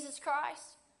in Jesus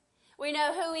Christ. We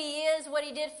know who He is, what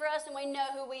He did for us, and we know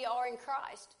who we are in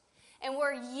Christ. And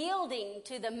we're yielding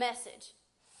to the message.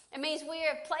 It means we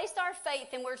have placed our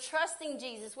faith and we're trusting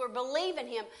Jesus. We're believing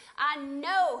Him. I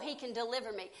know He can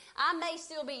deliver me. I may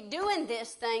still be doing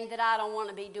this thing that I don't want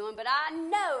to be doing, but I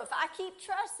know if I keep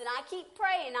trusting, I keep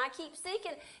praying, I keep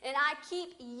seeking, and I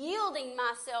keep yielding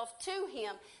myself to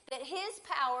Him, that His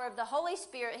power of the Holy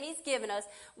Spirit He's given us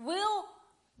will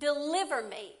deliver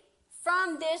me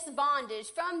from this bondage,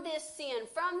 from this sin,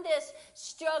 from this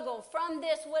struggle, from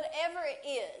this whatever it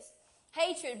is.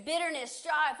 Hatred, bitterness,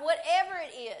 strife, whatever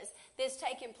it is that's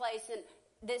taking place and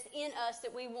that's in us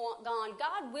that we want gone,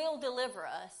 God will deliver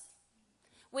us.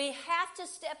 We have to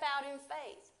step out in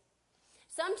faith.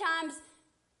 Sometimes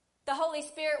the Holy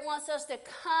Spirit wants us to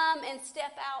come and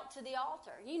step out to the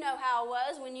altar. You know how it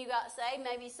was when you got saved.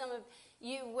 Maybe some of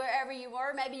you, wherever you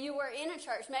were, maybe you were in a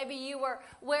church, maybe you were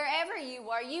wherever you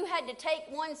were, you had to take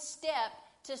one step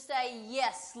to say,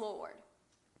 yes, Lord.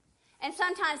 And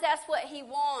sometimes that's what he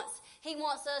wants. He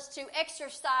wants us to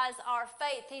exercise our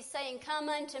faith. He's saying, come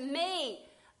unto me,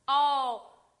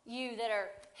 all you that are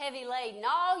heavy laden.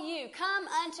 All you, come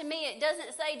unto me. It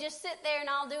doesn't say just sit there and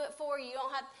I'll do it for you. You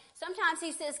don't have. Sometimes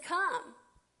he says, come.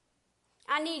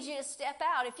 I need you to step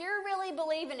out. If you're really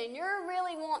believing and you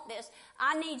really want this,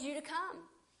 I need you to come.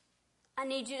 I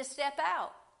need you to step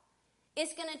out.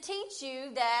 It's going to teach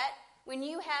you that when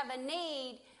you have a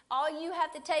need, all you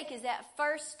have to take is that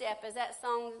first step, as that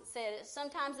song said.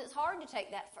 Sometimes it's hard to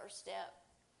take that first step.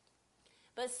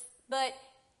 But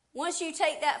once you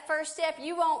take that first step,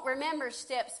 you won't remember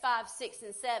steps 5, 6,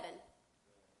 and 7.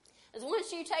 Because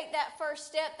once you take that first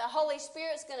step, the Holy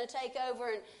Spirit's going to take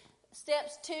over, and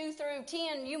steps 2 through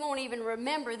 10, you won't even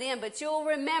remember them, but you'll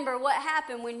remember what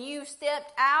happened when you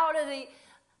stepped out of the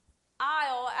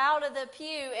aisle, out of the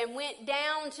pew, and went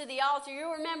down to the altar.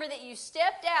 You'll remember that you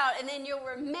stepped out, and then you'll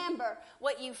remember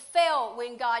what you felt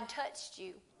when God touched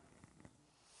you.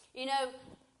 You know,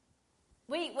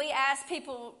 we ask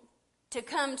people to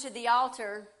come to the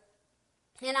altar,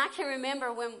 and I can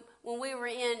remember when we were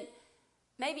in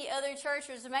maybe other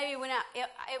churches, or maybe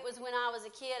it was when I was a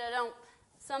kid.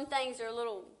 Some things are a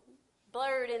little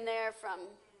blurred in there from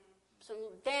some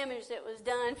damage that was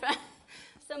done from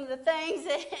some of the things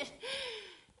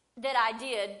that I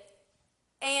did.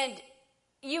 And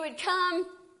you would come,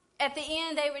 at the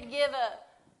end they would give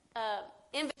a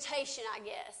invitation, I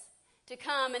guess, to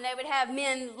come, and they would have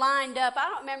men lined up. I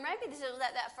don't remember, maybe this was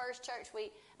at that first church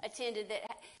we attended,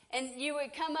 and you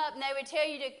would come up and they would tell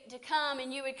you to come,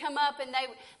 and you would come up and they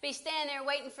would be standing there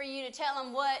waiting for you to tell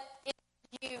them what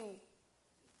you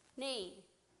need.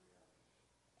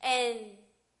 And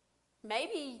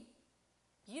maybe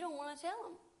you don't want to tell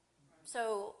them.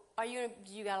 So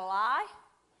you got to lie?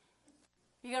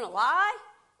 You're going to lie,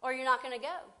 or you're not going to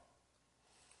go?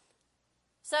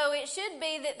 So it should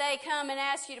be that they come and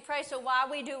ask you to pray. So why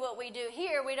we do what we do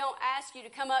here, we don't ask you to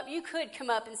come up. You could come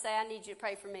up and say, I need you to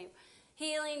pray for me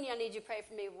healing, I need you to pray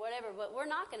for me whatever, but we're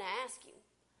not going to ask you.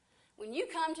 When you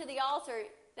come to the altar,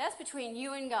 that's between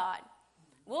you and God.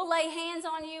 We'll lay hands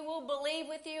on you, we'll believe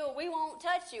with you, or we won't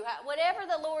touch you. Whatever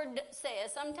the Lord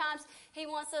says. Sometimes he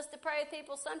wants us to pray with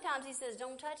people. Sometimes he says,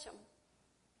 don't touch them.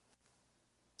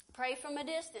 Pray from a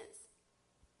distance.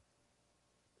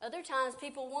 Other times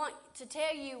people want to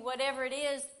tell you whatever it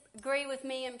is, agree with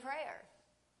me in prayer.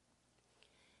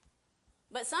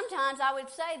 But sometimes I would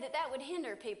say that would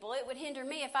hinder people. It would hinder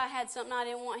me if I had something I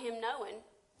didn't want him knowing,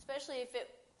 especially if it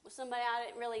was somebody I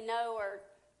didn't really know or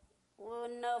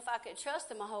wouldn't know if I could trust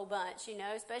them a whole bunch,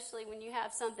 especially when you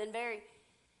have something very,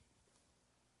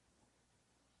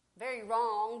 very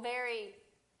wrong, very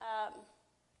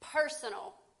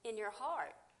personal in your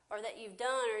heart, or that you've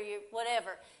done, or you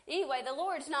whatever. Anyway, the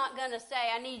Lord's not going to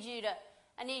say, I need you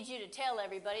to tell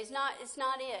everybody. It's not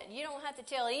it. You don't have to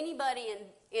tell anybody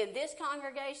in this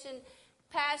congregation,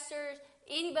 pastors,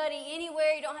 anybody,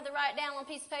 anywhere. You don't have to write it down on a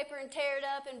piece of paper and tear it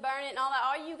up and burn it and all that.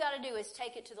 All you got to do is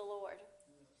take it to the Lord.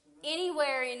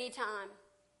 Anywhere, anytime.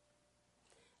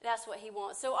 That's what he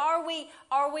wants. So are we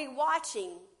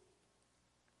watching?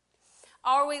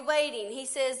 Are we waiting? He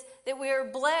says that we are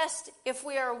blessed if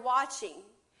we are watching.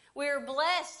 We are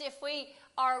blessed if we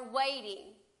are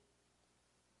waiting.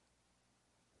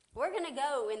 We're going to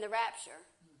go in the rapture.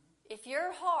 If in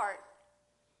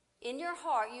your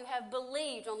heart, you have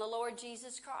believed on the Lord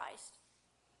Jesus Christ,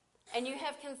 and you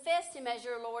have confessed him as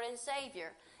your Lord and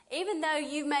Savior, even though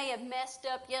you may have messed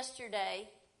up yesterday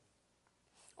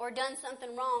or done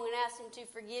something wrong and asked him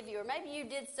to forgive you, or maybe you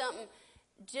did something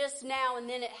just now and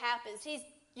then it happens,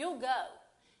 you'll go.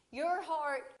 Your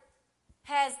heart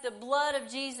has the blood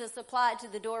of Jesus applied to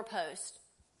the doorpost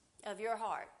of your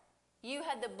heart. You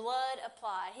had the blood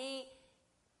applied. He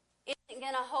isn't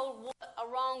going to hold a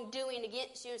wrongdoing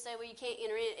against you and say, well, you can't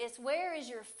enter in. It's where is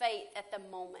your faith at the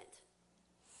moment?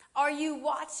 Are you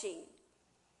watching?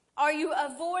 Are you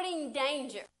avoiding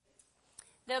danger?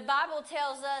 The Bible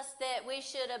tells us that we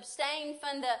should abstain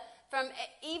from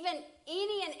even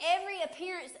any and every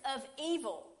appearance of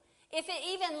evil. If it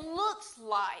even looks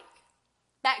like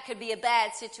that could be a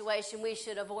bad situation, we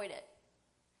should avoid it.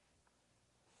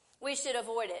 We should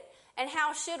avoid it. And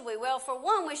how should we? Well, for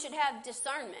one, we should have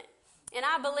discernment. And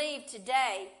I believe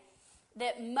today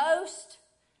that most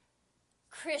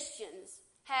Christians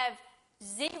have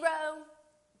zero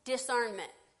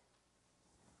discernment.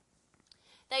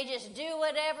 They just do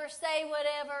whatever, say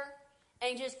whatever,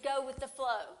 and just go with the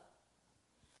flow.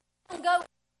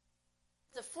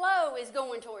 The flow is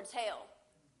going towards hell.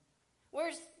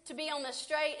 We're to be on the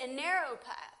straight and narrow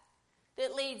path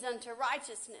that leads unto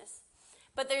righteousness.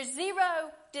 But there's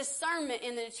zero discernment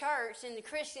in the church, in the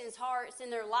Christians' hearts, in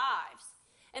their lives.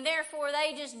 And therefore,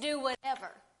 they just do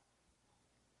whatever.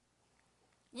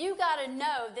 You got to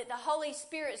know that the Holy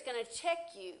Spirit's going to check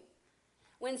you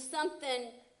when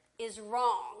something is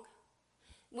wrong.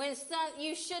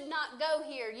 You should not go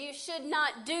here. You should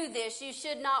not do this. You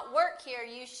should not work here.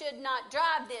 You should not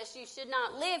drive this. You should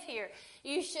not live here.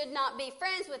 You should not be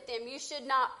friends with them. You should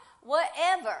not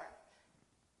whatever.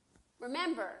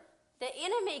 Remember, the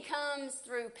enemy comes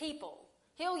through people.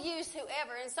 He'll use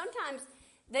whoever. And sometimes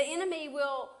the enemy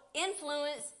will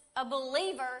influence a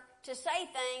believer to say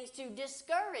things to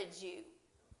discourage you.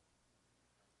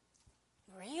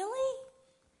 Really?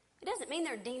 It doesn't mean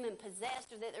they're demon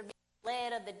possessed or that they're being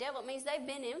led of the devil. It means they've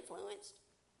been influenced.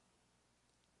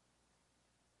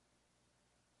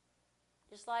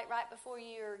 Just like right before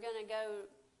you're going to go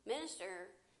minister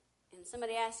and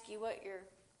somebody asks you what you're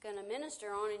going to minister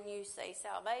on and you say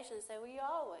salvation and say, well, you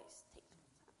always teach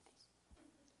salvation.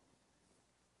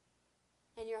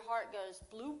 And your heart goes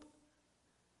bloop.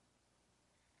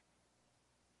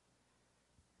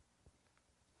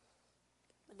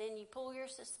 But then you pull your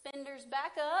suspenders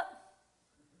back up.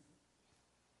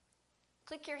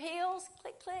 Click your heels,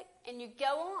 click, click, and you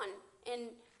go on and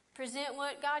present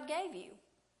what God gave you.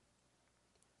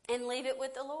 And leave it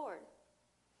with the Lord.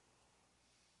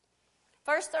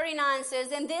 Verse 39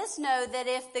 says, and this know that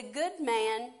if the good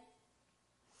man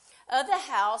of the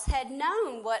house had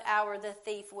known what hour the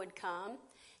thief would come,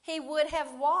 he would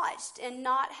have watched and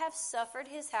not have suffered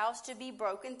his house to be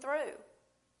broken through.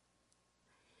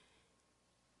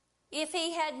 If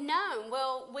he had known,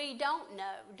 well, we don't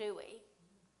know, do we?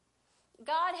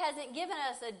 God hasn't given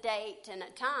us a date and a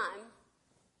time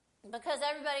because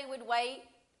everybody would wait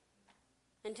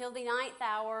until the 9th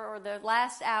hour or the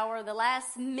last hour, the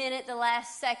last minute, the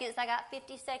last seconds. I got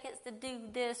 50 seconds to do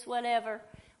this, whatever.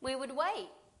 We would wait.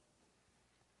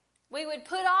 We would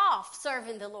put off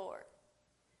serving the Lord.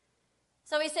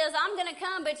 So he says, I'm going to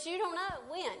come, but you don't know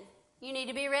when. You need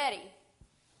to be ready.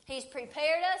 He's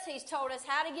prepared us. He's told us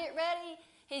how to get ready.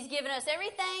 He's given us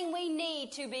everything we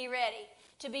need to be ready,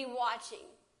 to be watching.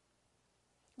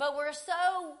 But we're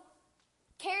so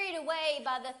carried away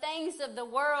by the things of the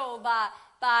world,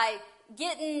 by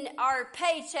getting our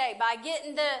paycheck, by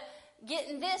getting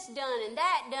this done and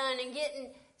that done, and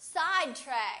getting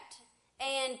sidetracked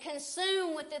and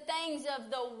consumed with the things of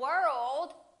the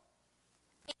world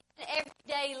in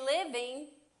everyday living,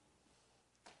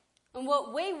 and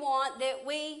what we want that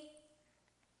we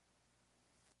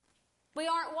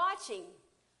aren't watching.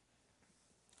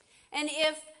 And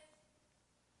if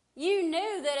you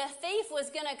knew that a thief was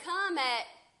going to come at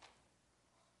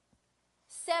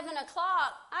 7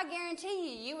 o'clock, I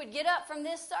guarantee you would get up from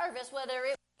this service, whether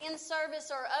it was in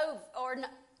service or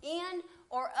in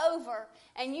or over,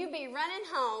 and you'd be running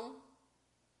home,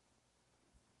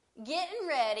 getting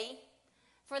ready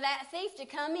for that thief to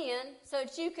come in so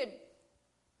that you could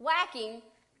whack him,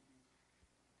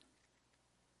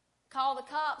 call the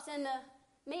cops in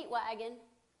the meat wagon,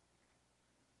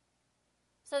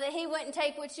 so that he wouldn't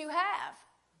take what you have.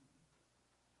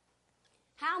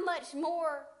 How much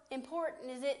more important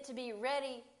is it to be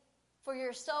ready for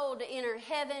your soul to enter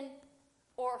heaven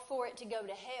or for it to go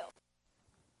to hell?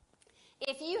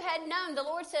 If you had known, the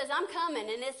Lord says, I'm coming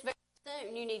and it's very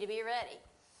soon, you need to be ready.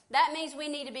 That means we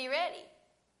need to be ready.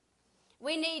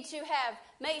 We need to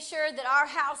make sure that our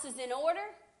house is in order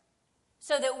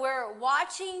so that we're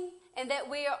watching and that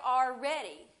we are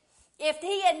ready. If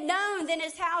he had known then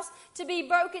his house to be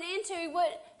broken into, he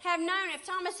would have known. If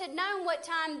Thomas had known what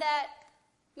time that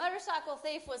motorcycle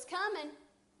thief was coming,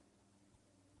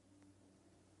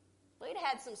 we'd have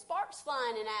had some sparks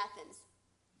flying in Athens.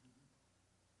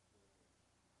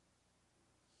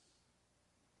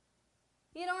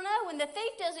 You don't know. When the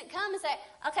thief doesn't come and say,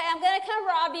 okay, I'm going to come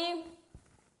rob you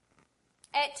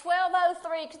at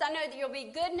 12:03 because I know that you'll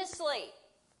be good and asleep.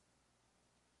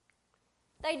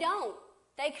 They don't.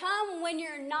 They come when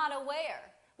you're not aware,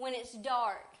 when it's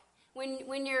dark,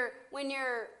 when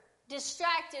you're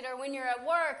distracted, or when you're at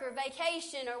work or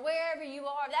vacation or wherever you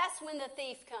are. That's when the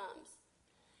thief comes.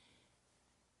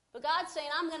 But God's saying,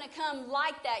 I'm going to come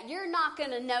like that. You're not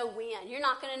going to know when. You're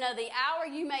not going to know the hour.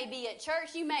 You may be at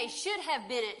church. You should have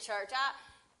been at church.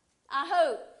 I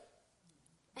hope.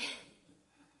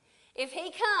 If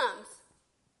he comes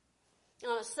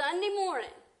on a Sunday morning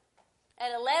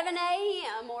at 11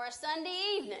 a.m. or a Sunday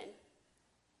evening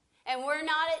and we're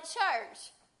not at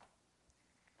church,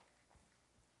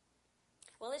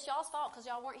 well, it's y'all's fault because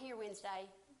y'all weren't here Wednesday.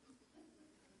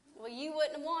 Well, you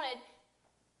wouldn't have wanted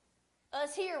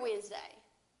us here Wednesday.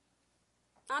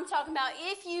 I'm talking about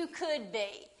if you could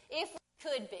be. If we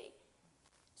could be.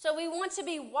 So we want to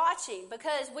be watching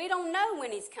because we don't know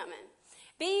when he's coming.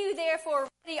 Be you therefore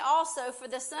ready also, for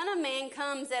the Son of Man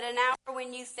comes at an hour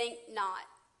when you think not.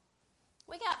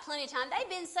 We got plenty of time. They've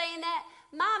been saying that.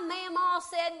 My mamaw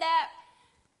said that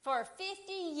for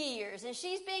 50 years, and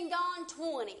she's been gone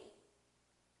 20.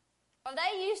 Or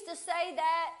they used to say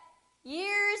that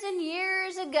years and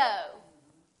years ago.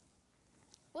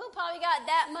 We'll probably got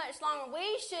that much longer.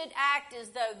 We should act as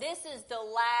though this is the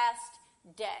last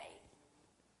day.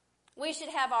 We should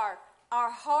have our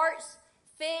hearts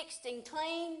fixed and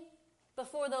clean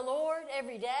before the Lord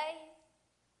every day.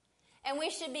 And we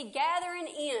should be gathering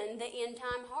in the end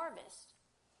time harvest.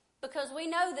 Because we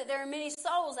know that there are many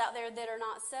souls out there that are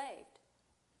not saved.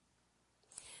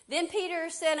 Then Peter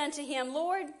said unto him,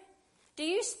 Lord, do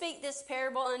you speak this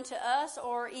parable unto us,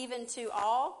 or even to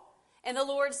all? And the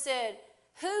Lord said,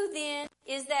 who then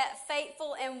is that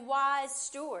faithful and wise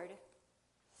steward,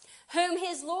 whom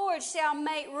his Lord shall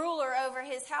make ruler over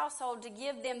his household, to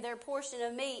give them their portion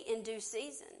of meat in due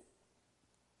season?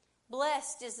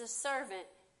 Blessed is the servant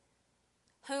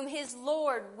whom his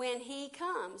Lord, when he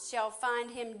comes, shall find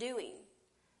him doing.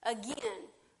 Again,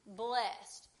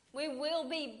 blessed. We will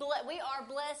be blessed. We are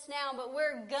blessed now, but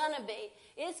we're going to be.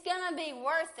 It's going to be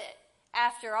worth it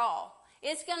after all.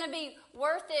 It's going to be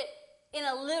worth it in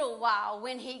a little while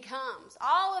when he comes.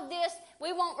 All of this,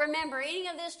 we won't remember any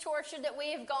of this torture that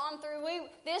we have gone through.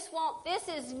 This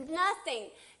is nothing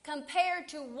compared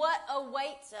to what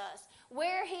awaits us.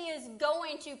 Where he is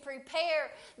going to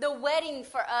prepare the wedding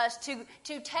for us, to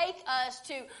take us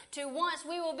to once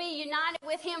we will be united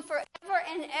with him forever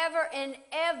and ever and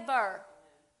ever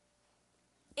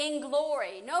in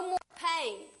glory. No more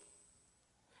pain,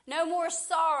 no more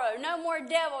sorrow, no more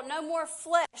devil, no more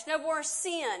flesh, no more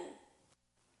sin,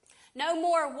 no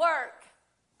more work.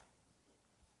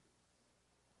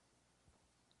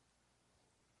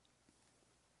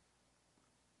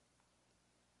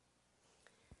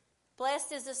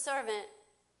 Blessed is the servant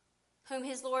whom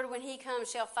his Lord, when he comes,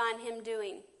 shall find him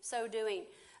doing.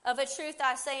 Of a truth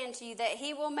I say unto you, that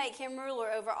he will make him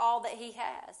ruler over all that he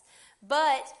has.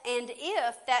 But, and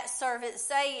if that servant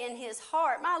say in his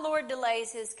heart, my Lord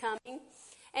delays his coming,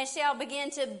 and shall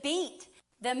begin to beat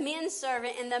the men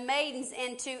servant and the maidens,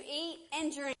 and to eat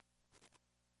and drink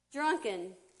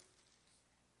drunken.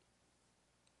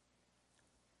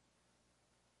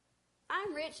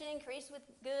 I'm rich and increased with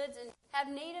goods and have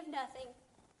need of nothing.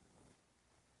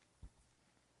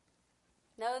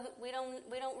 No, we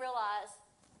don't realize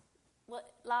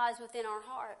what lies within our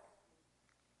heart.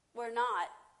 We're not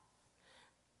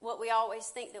what we always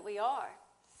think that we are.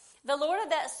 The Lord of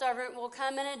that servant will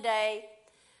come in a day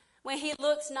when he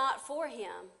looks not for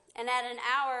him, and at an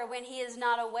hour when he is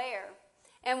not aware,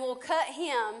 and will cut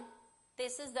him.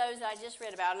 This is those I just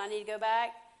read about, and I need to go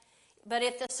back. But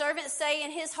if the servant say in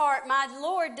his heart, my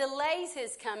Lord delays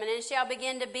his coming, and shall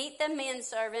begin to beat the men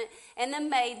servant and the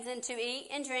maids, and to eat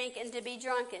and drink and to be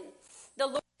drunken, the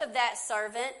Lord of that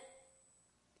servant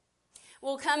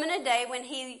will come in a day when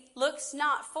he looks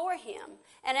not for him,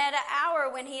 and at an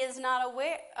hour when he is not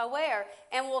aware,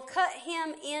 and will cut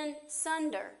him in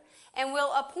sunder, and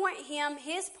will appoint him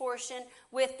his portion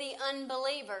with the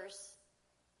unbelievers.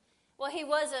 Well, he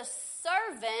was a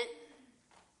servant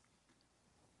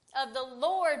of the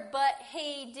Lord, but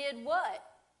he did what?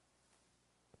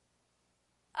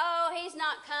 Oh, he's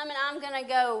not coming, I'm going to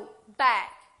go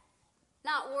back.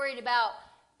 I'm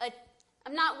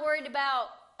not worried about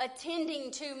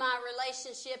attending to my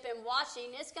relationship and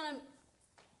watching.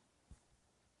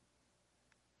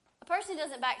 A person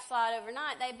doesn't backslide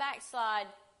overnight, they backslide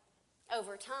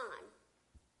over time.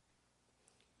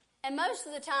 And most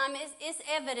of the time, it's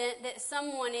evident that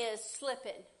someone is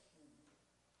slipping.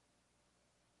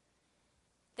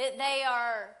 That they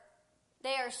are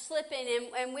slipping,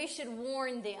 and we should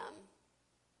warn them.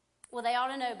 Well, they ought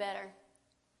to know better.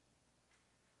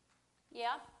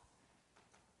 Yeah?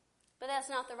 But that's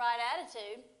not the right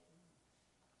attitude.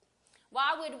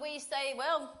 Why would we say,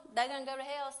 well, they're going to go to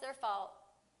hell, it's their fault?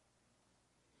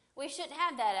 We shouldn't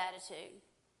have that attitude.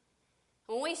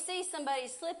 When we see somebody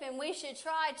slipping, we should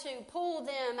try to pull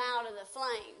them out of the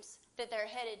flames that they're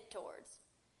headed towards.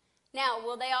 Now,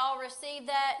 will they all receive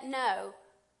that? No,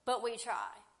 but we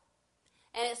try.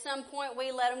 And at some point,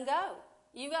 we let them go.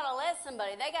 You got to let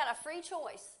somebody. They got a free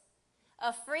choice,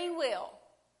 a free will.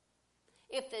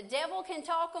 If the devil can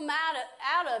talk them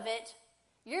out of it,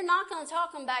 you're not going to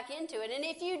talk them back into it. And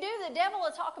if you do, the devil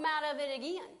will talk them out of it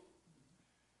again.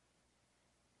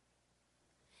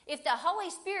 If the Holy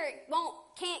Spirit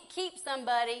can't keep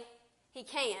somebody, he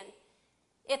can.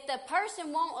 If the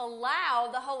person won't allow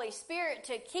the Holy Spirit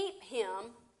to keep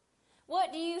him,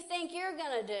 what do you think you're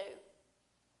going to do?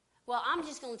 Well, I'm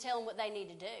just going to tell them what they need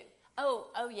to do.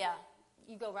 Oh, yeah,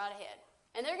 you go right ahead.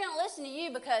 And they're going to listen to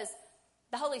you because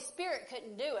the Holy Spirit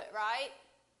couldn't do it, right?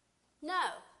 No.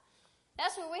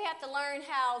 That's where we have to learn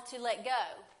how to let go.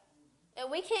 And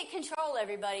we can't control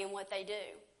everybody and what they do.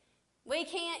 We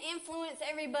can't influence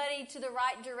everybody to the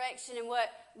right direction in what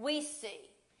we see.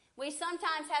 We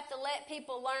sometimes have to let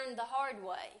people learn the hard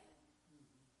way.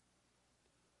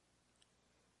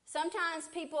 Sometimes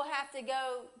people have to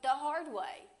go the hard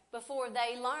way before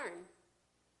they learn.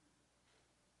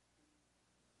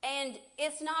 And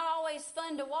it's not always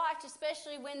fun to watch,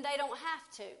 especially when they don't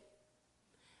have to.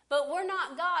 But we're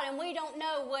not God, and we don't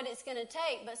know what it's going to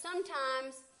take. But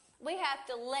sometimes we have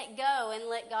to let go and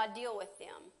let God deal with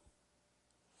them.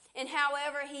 And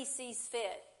however He sees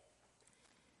fit.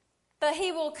 But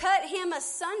He will cut him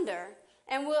asunder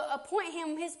and will appoint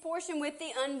him his portion with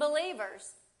the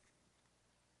unbelievers.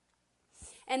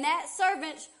 And that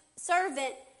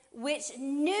servant which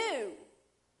knew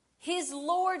his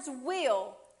Lord's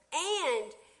will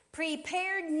and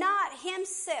prepared not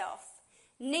himself,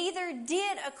 neither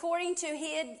did according to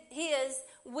his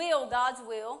will, God's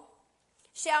will,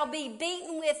 shall be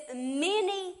beaten with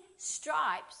many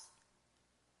stripes.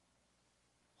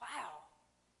 Wow.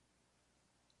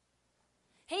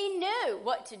 He knew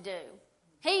what to do.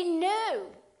 He knew.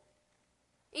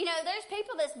 You know, there's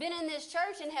people that's been in this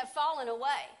church and have fallen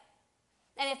away.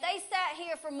 And if they sat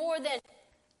here for more than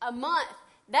a month,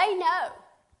 they know.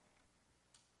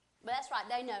 But that's right,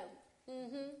 they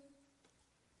know.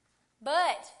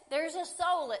 But there's a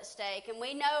soul at stake, and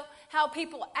we know how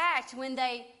people act when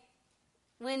they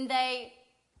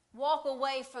walk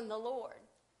away from the Lord.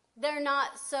 They're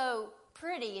not so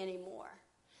pretty anymore.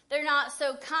 They're not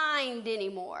so kind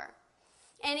anymore.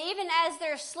 And even as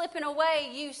they're slipping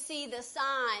away, you see the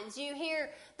signs. You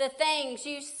hear the things.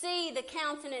 You see the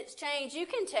countenance change. You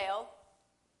can tell.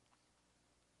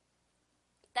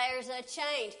 There's a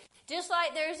change. Just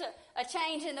like there's a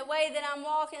change in the way that I'm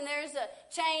walking, there's a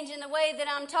change in the way that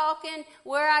I'm talking,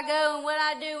 where I go and what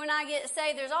I do when I get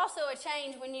saved. There's also a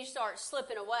change when you start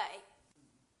slipping away.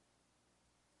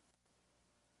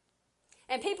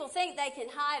 And people think they can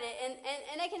hide it,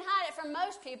 and they can hide it from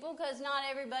most people because not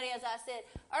everybody, as I said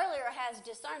earlier, has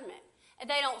discernment. And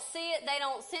they don't see it, they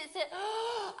don't sense it.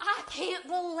 Oh, I can't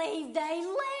believe they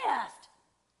left.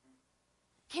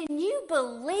 Can you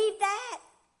believe that?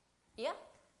 Yeah.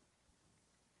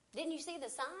 Didn't you see the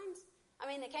signs? I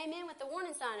mean, they came in with the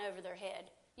warning sign over their head.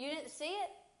 You didn't see it?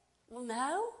 Well,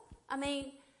 no. I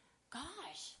mean,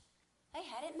 gosh, they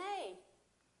had it made.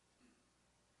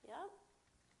 Yep.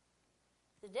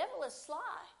 The devil is sly.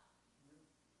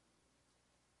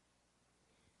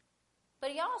 But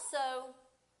he also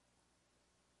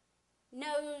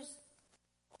knows,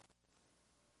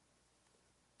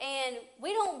 and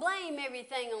we don't blame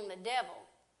everything on the devil.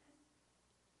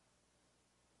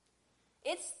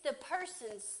 It's the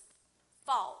person's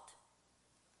fault.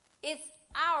 It's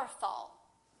our fault.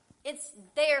 It's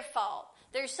their fault.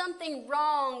 There's something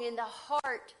wrong in the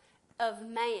heart of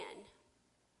man.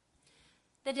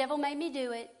 The devil made me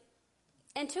do it.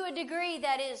 And to a degree,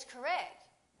 that is correct.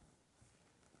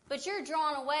 But you're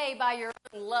drawn away by your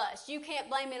own lust. You can't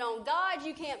blame it on God.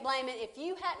 You can't blame it. If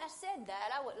you hadn't have said that,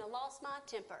 I wouldn't have lost my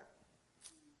temper.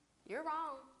 You're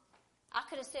wrong. I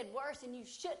could have said worse, and you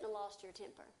shouldn't have lost your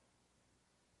temper.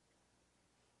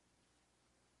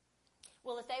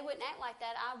 Well, if they wouldn't act like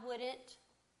that, I wouldn't.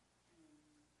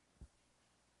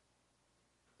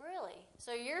 Really?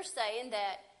 So you're saying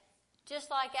that just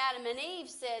like Adam and Eve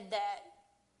said that,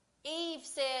 Eve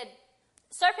said,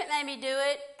 serpent made me do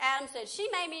it. Adam said, she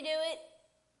made me do it.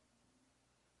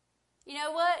 You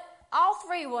know what? All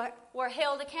three were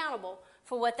held accountable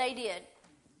for what they did.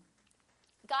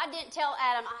 God didn't tell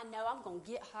Adam, I know I'm going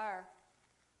to get her.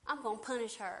 I'm going to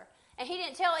punish her. And he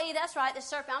didn't tell Eve, that's right, the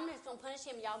serpent, I'm just going to punish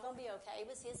him. Y'all going to be okay. It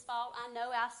was his fault. I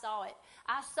know, I saw it.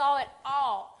 I saw it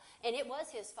all. And it was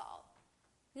his fault.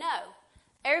 No.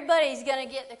 Everybody's going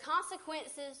to get the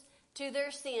consequences to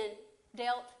their sin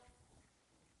dealt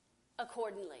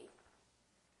accordingly.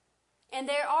 And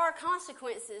there are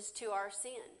consequences to our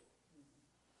sin.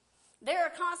 There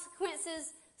are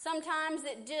consequences sometimes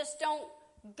that just don't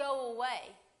go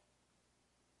away.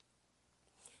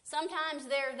 Sometimes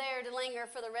they're there to linger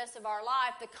for the rest of our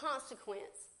life. The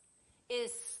consequence is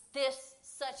this,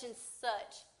 such and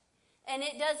such. And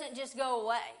it doesn't just go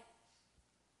away.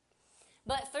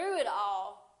 But through it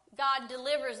all, God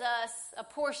delivers us a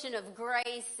portion of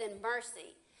grace and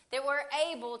mercy that we're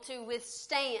able to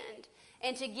withstand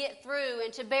and to get through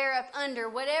and to bear up under.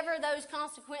 Whatever those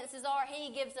consequences are,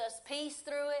 He gives us peace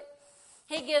through it.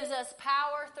 He gives us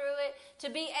power through it to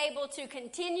be able to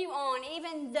continue on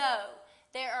even though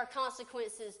there are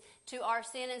consequences to our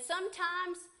sin. And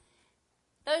sometimes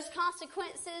those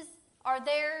consequences are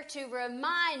there to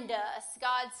remind us.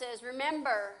 God says,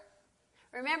 remember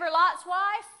Lot's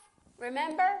wife?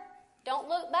 Remember? Don't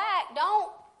look back.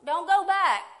 Don't go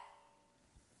back.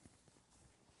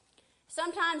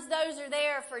 Sometimes those are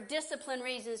there for discipline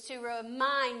reasons to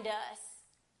remind us.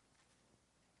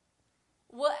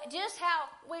 Just how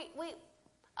it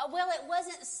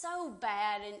wasn't so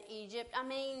bad in Egypt. I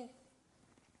mean,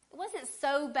 it wasn't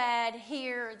so bad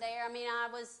here or there. I mean,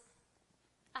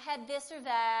 I had this or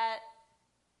that.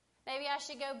 Maybe I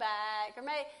should go back. Or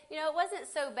maybe, it wasn't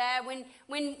so bad. When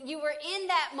you were in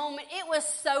that moment, it was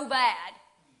so bad.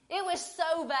 It was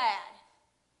so bad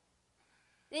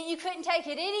that you couldn't take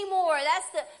it anymore.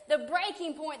 That's the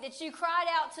breaking point that you cried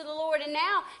out to the Lord. And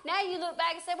now you look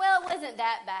back and say, well, it wasn't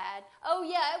that bad. Oh,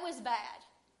 yeah, it was bad.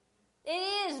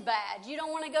 It is bad. You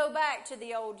don't want to go back to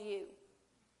the old you.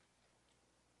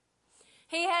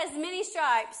 He has many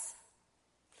stripes,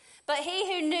 but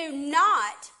he who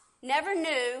never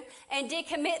knew, and did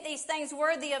commit these things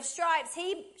worthy of stripes,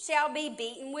 he shall be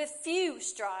beaten with few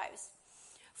stripes.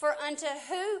 For unto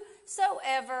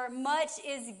whosoever much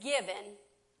is given,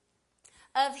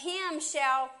 of him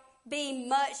shall be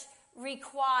much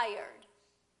required.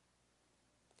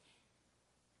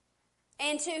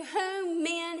 And to whom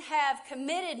men have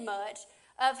committed much,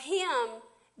 of him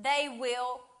they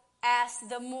will ask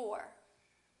the more.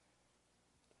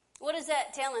 What is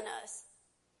that telling us?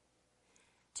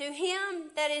 To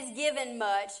him that is given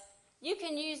much, you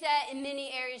can use that in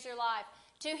many areas of your life.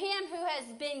 To him who has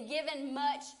been given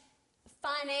much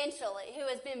financially, who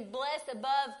has been blessed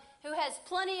above, who has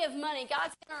plenty of money,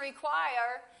 God's going to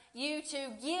require you to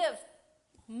give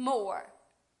more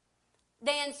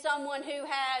than someone who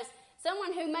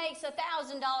makes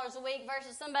 $1,000 a week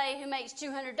versus somebody who makes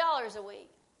 $200 a week.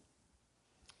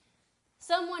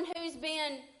 Someone who's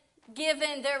been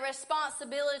given the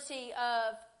responsibility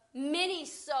of many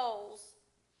souls,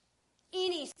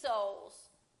 any souls.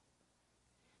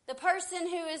 The person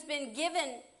who has been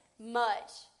given much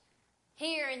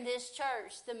here in this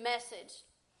church, the message.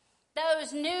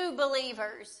 Those new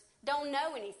believers don't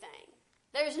know anything.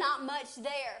 There's not much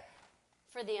there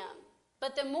for them.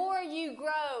 But the more you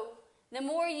grow, the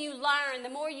more you learn, the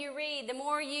more you read, the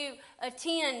more you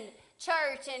attend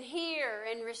church and hear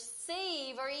and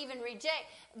receive or even reject,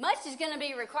 much is going to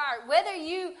be required. Whether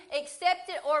you accept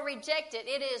it or reject it,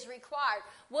 it is required.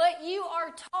 What you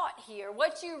are taught here,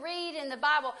 what you read in the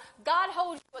Bible, God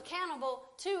holds you accountable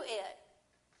to it.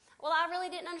 Well, I really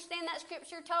didn't understand that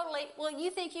scripture totally. Well, you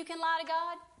think you can lie to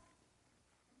God?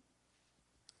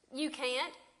 You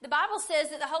can't. The Bible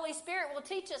says that the Holy Spirit will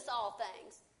teach us all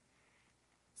things.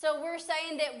 So we're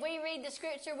saying that we read the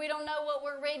scripture, we don't know what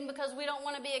we're reading because we don't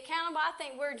want to be accountable. I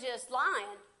think we're just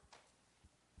lying.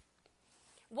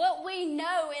 What we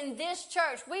know in this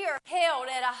church, we are held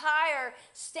at a higher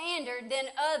standard than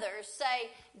others, say,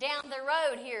 down the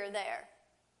road here or there.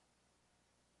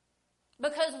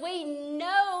 Because we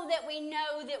know that we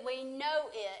know that we know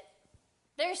it.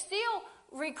 They're still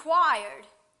required.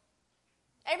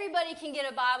 Everybody can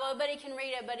get a Bible, everybody can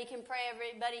read, everybody can pray,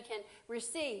 everybody can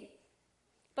receive.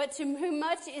 But to whom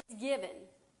much is given,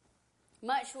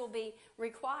 much will be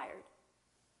required.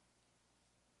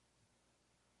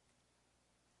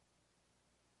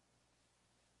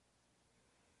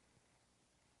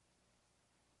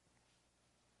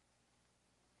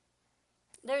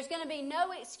 There's going to be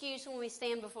no excuse when we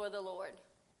stand before the Lord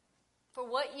for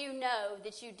what you know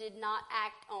that you did not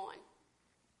act on.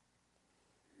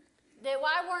 That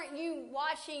why weren't you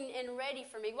watching and ready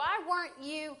for me?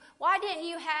 Why didn't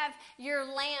you have your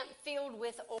lamp filled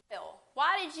with oil?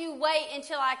 Why did you wait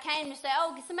until I came to say,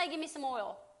 oh, somebody give me some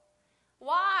oil?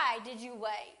 Why did you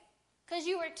wait? Because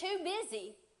you were too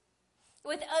busy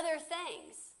with other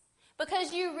things.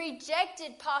 Because you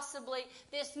rejected possibly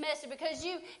this message. Because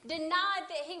you denied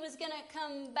that he was going to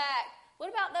come back. What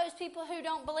about those people who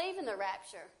don't believe in the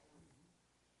rapture?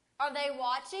 Are they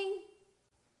watching?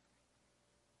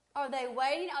 Are they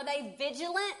waiting? Are they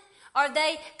vigilant? Are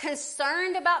they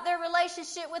concerned about their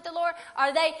relationship with the Lord?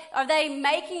 Are they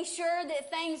making sure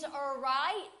that things are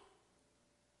right?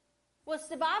 What's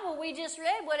the Bible we just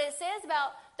read? What it says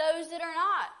about those that are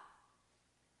not.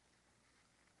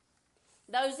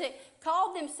 Those that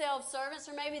called themselves servants,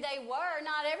 or maybe they were,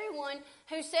 not everyone,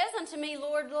 who says unto me,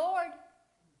 Lord, Lord.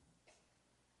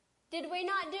 Did we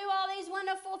not do all these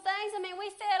wonderful things? I mean, we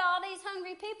fed all these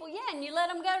hungry people. Yeah, and you let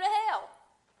them go to hell.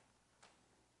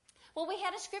 Well, we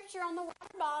had a scripture on the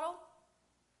water bottle,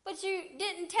 but you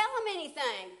didn't tell them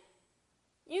anything.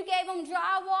 You gave them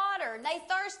dry water. They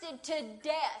thirsted to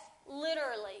death,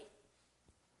 literally.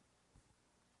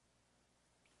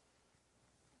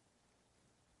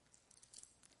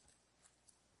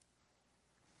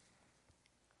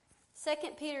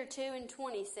 Second Peter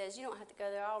 2:20 says, you don't have to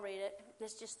go there, I'll read it.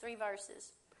 It's just 3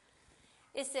 verses.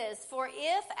 It says, for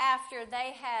if after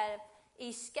they have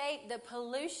escaped the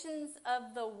pollutions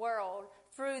of the world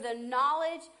through the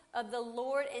knowledge of the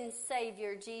Lord and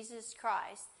Savior Jesus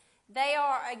Christ, they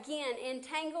are again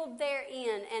entangled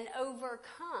therein and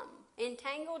overcome.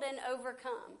 Entangled and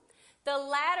overcome. The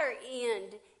latter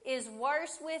end is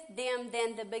worse with them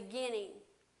than the beginning.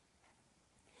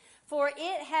 For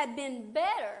it had been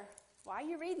better. Why are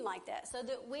you reading like that? So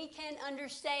that we can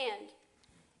understand.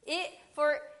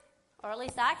 Or at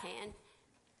least I can.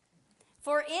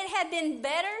 For it had been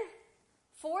better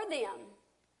for them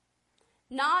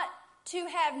not to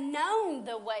have known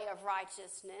the way of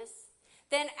righteousness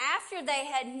than after they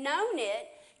had known it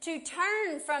to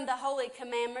turn from the holy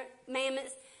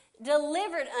commandments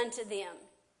delivered unto them.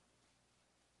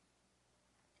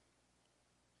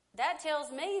 That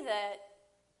tells me that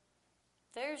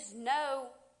there's no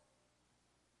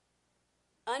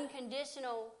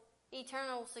unconditional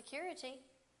eternal security.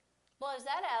 Blows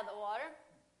that out of the water.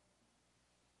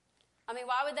 I mean,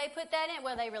 why would they put that in?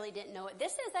 Well, they really didn't know it.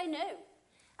 This says they knew.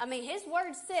 I mean, his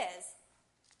word says,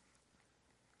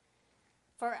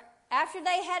 for after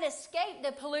they had escaped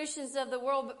the pollutions of the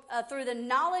world through the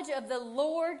knowledge of the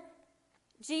Lord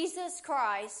Jesus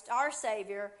Christ, our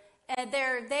Savior,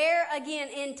 they're there again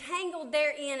entangled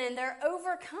therein and they're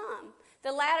overcome.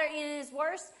 The latter end is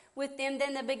worse with them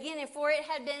than the beginning, for it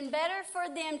had been better for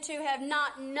them to have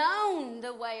not known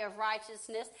the way of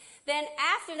righteousness than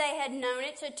after they had known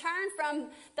it to turn from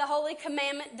the holy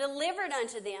commandment delivered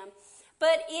unto them.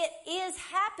 But it is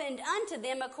happened unto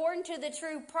them according to the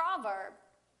true proverb.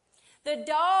 The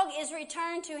dog is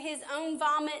returned to his own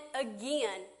vomit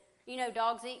again. You know,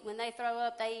 dogs eat. When they throw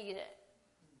up, they eat it.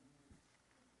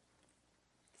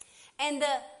 And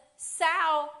the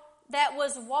sow that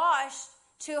was washed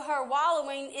to her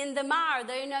wallowing in the mire.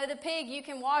 You know, the pig, you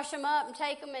can wash them up and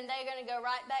take them, and they're going to go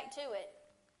right back to it.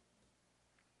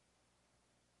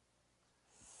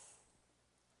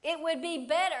 It would be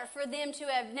better for them to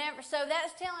have never. So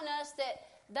that's telling us that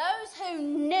those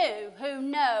who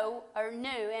know or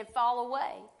knew and fall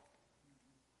away,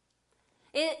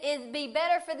 it'd be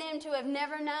better for them to have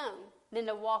never known than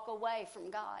to walk away from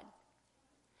God.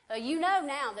 So you know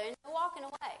now, there's no walking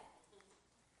away.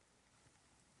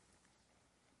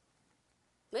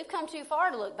 We've come too far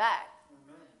to look back.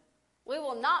 Amen. We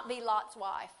will not be Lot's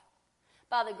wife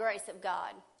by the grace of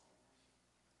God.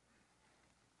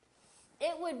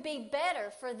 It would be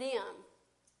better for them.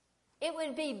 It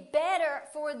would be better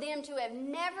for them to have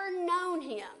never known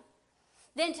him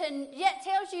than to, yet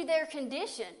tells you their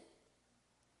condition.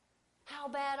 How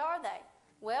bad are they?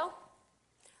 Well,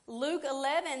 Luke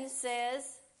 11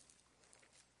 says,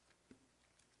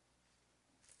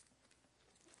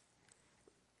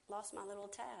 lost my little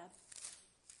tab.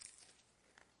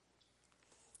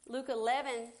 Luke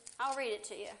 11, I'll read it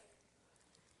to you.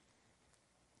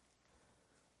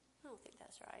 I don't think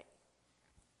that's right.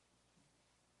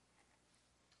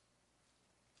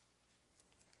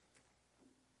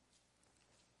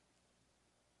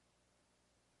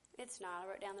 It's not. I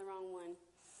wrote down the wrong one.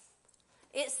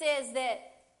 It says that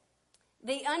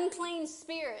the unclean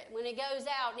spirit, when it goes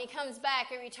out and he comes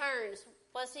back and returns,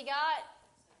 what's he got?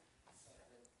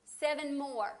 7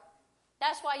 more.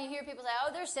 That's why you hear people say,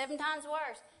 oh, they're 7 times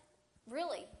worse.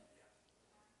 Really?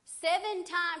 7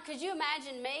 times. Could you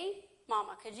imagine me?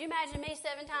 Mama, could you imagine me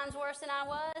 7 times worse than I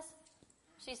was?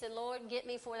 She said, Lord, get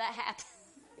me before that happens.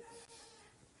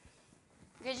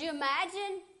 Could you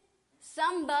imagine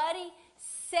somebody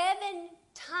 7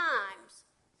 times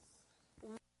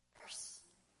worse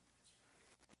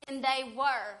than they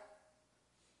were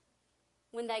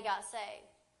when they got saved?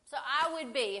 So I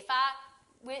would be, if I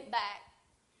went back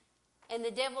and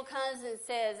the devil comes and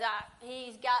says,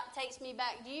 takes me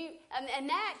back. And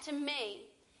that to me,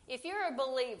 if you're a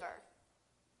believer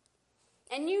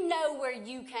and you know where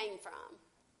you came from,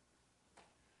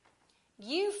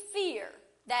 you fear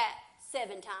that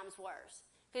 7 times worse.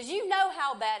 Because you know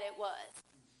how bad it was,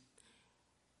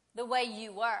 the way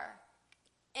you were.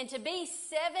 And to be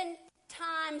 7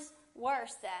 times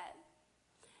worse that.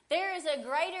 There is a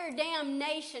greater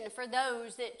damnation for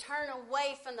those that turn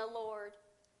away from the Lord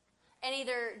and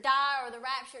either die or the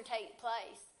rapture take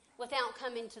place without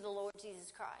coming to the Lord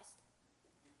Jesus Christ.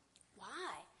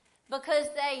 Why? Because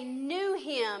they knew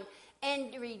him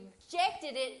and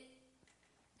rejected it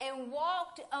and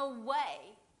walked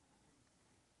away.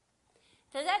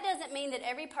 So that doesn't mean that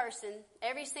every person,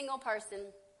 every single person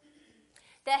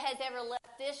that has ever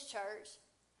left this church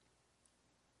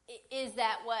is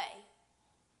that way.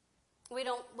 We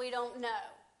don't know.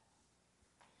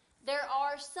 There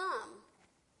are some.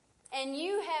 And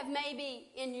you have maybe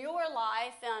in your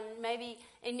life and maybe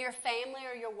in your family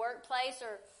or your workplace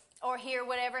or here,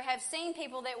 whatever, have seen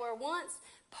people that were once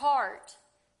part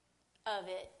of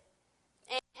it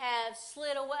and have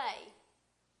slid away.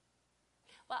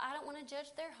 Well, I don't want to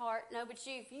judge their heart. No, but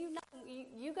if you know,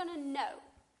 you're going to know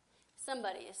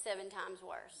somebody is 7 times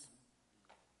worse.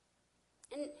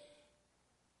 And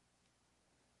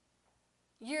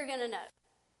you're going to know.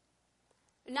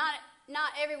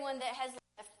 Not everyone that has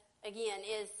left, again,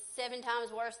 is 7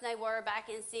 times worse than they were back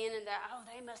in sin, and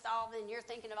they must all, and you're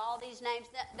thinking of all these names.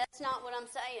 That's not what I'm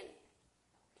saying.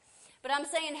 But I'm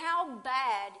saying, how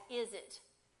bad is it?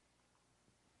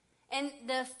 And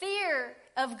the fear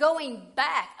of going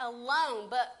back alone,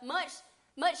 but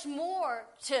much more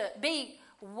to be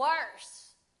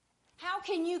worse. How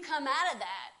can you come out of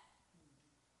that?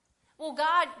 Well,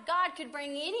 God could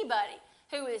bring anybody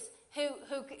who is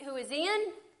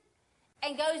in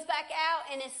and goes back out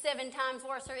and is 7 times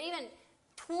worse, or even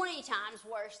 20 times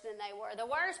worse than they were. The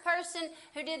worst person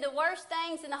who did the worst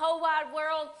things in the whole wide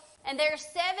world, and they're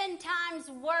 7 times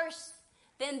worse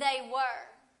than they were.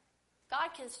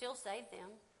 God can still save them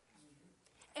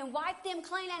and wipe them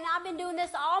clean. And I've been doing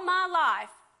this all my life.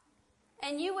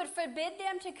 And you would forbid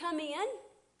them to come in?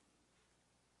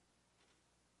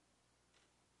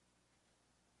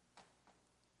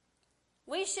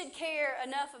 We should care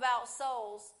enough about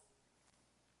souls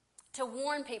to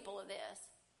warn people of this.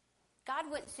 God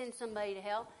wouldn't send somebody to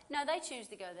hell. No, they choose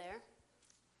to go there.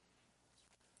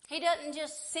 He doesn't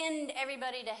just send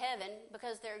everybody to heaven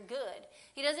because they're good.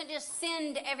 He doesn't just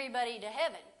send everybody to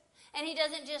heaven. And he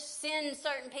doesn't just send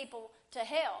certain people to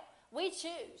hell. We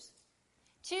choose.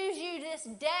 Choose you this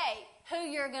day who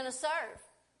you're going to serve.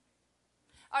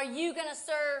 Are you going to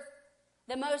serve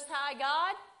the Most High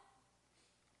God?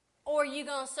 Or are you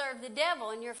going to serve the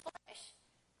devil in your flesh,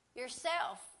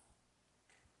 yourself?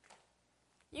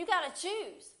 You got to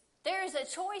choose. There is a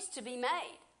choice to be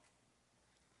made.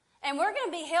 And we're going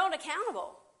to be held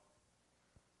accountable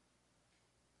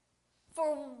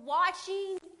for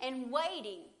watching and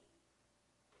waiting.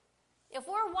 If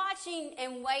we're watching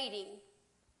and waiting,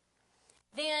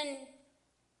 then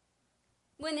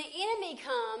when the enemy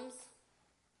comes,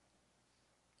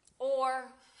 or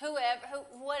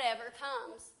whatever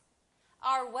comes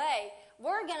our way,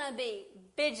 we're going to be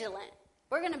vigilant.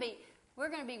 We're going to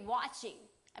be watching.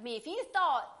 I mean, if you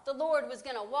thought the Lord was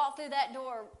going to walk through that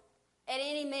door at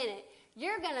any minute,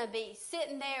 you're going to be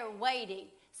sitting there waiting.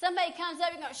 Somebody comes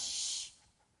up, you're going, shh,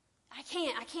 I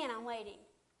can't, I'm waiting.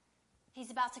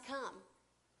 He's about to come.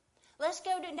 Let's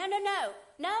go to,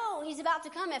 no, he's about to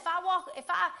come. If I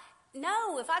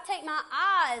take my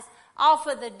eyes off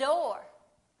of the door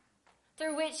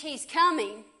through which he's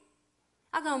coming,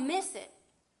 I'm going to miss it.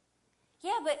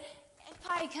 Yeah, but he'll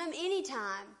probably come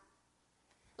anytime.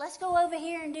 Let's go over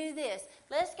here and do this.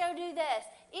 Let's go do this.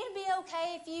 It'll be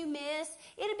okay if you miss.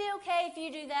 It'll be okay if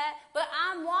you do that. But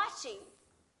I'm watching.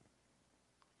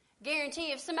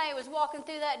 Guarantee if somebody was walking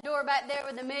through that door back there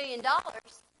with $1 million,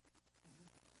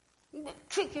 you'd be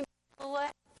kicking away,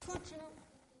 punching them.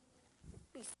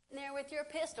 Be sitting there with your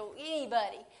pistol.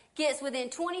 Anybody gets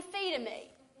within 20 feet of me,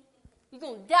 you're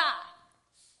going to die.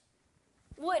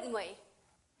 Wouldn't we?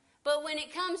 But when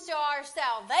it comes to our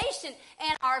salvation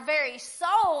and our very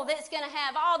soul that's going to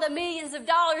have all the millions of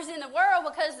dollars in the world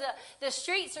because the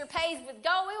streets are paved with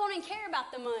gold, we won't even care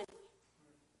about the money.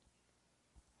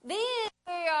 Then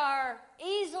we are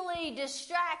easily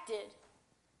distracted.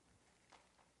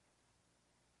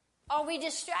 Are we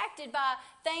distracted by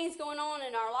things going on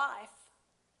in our life?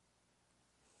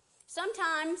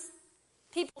 Sometimes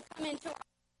people come into our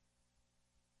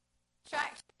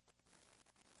distraction.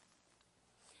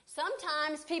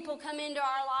 Sometimes people come into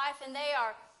our life and they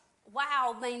are,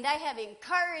 wow, I mean, they have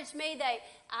encouraged me.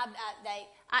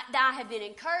 I have been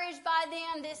encouraged by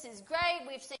them. This is great.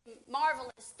 We've seen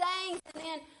marvelous things. And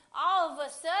then all of a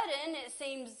sudden, it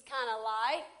seems kind of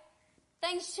like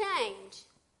things change.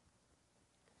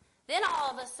 Then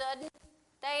all of a sudden,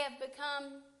 they have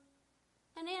become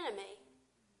an enemy.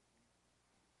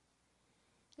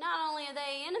 Not only are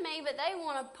they an enemy, but they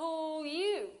want to pull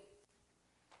you.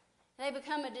 They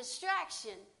become a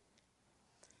distraction.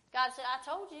 God said, I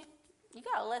told you, you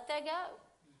got to let that go.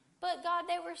 But God,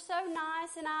 they were so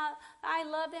nice and I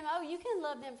love them. Oh, you can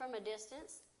love them from a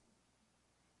distance.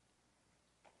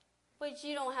 But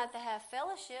you don't have to have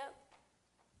fellowship.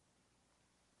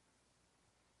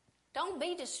 Don't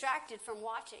be distracted from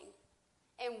watching.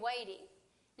 and waiting,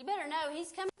 you better know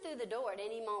He's coming through the door at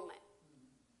any moment.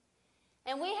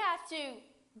 And we have to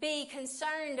be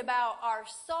concerned about our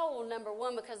soul, number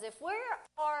one, because if we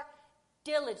are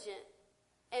diligent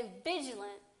and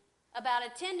vigilant about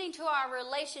attending to our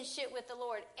relationship with the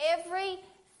Lord,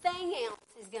 everything else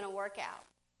is going to work out.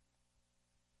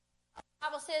 The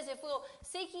Bible says if we'll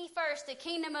seek ye first the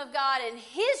kingdom of God and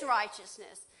His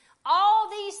righteousness, all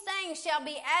these things shall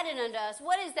be added unto us.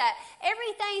 What is that?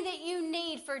 Everything that you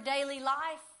need for daily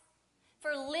life,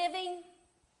 for living,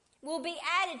 will be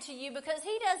added to you, because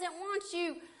He doesn't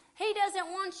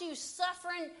want you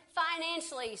suffering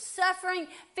financially, suffering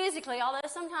physically, although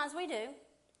sometimes we do,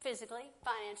 physically,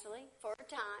 financially, for a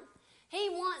time. He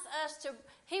wants us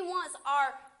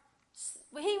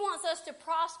to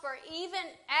prosper even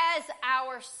as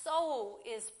our soul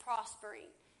is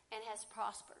prospering and has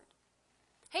prospered.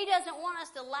 He doesn't want us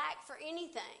to lack for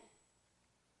anything.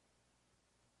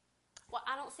 Well,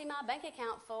 I don't see my bank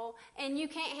account full, and you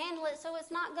can't handle it, so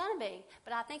it's not going to be.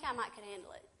 But I think I could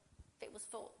handle it if it was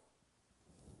full.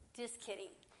 Just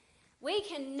kidding. We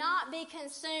cannot be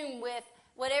consumed with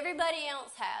what everybody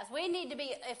else has. We need to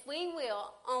be, if we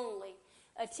will, only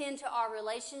attend to our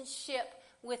relationship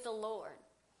with the Lord.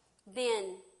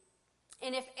 Then,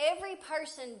 and if every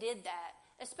person did that,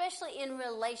 especially in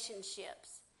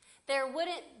relationships, there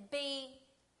wouldn't be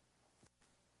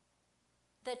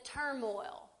the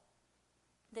turmoil,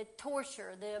 the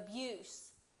torture, the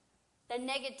abuse, the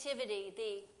negativity,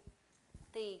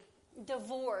 the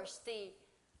divorce, the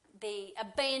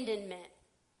abandonment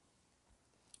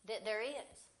that there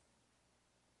is.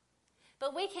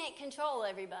 But we can't control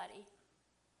everybody.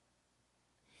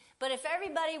 But if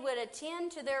everybody would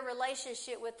attend to their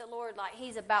relationship with the Lord like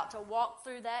He's about to walk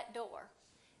through that door,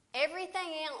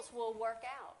 everything else will work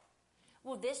out.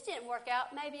 Well, this didn't work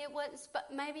out. Maybe it wasn't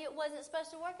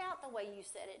supposed to work out the way you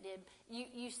said it did.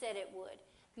 You said it would.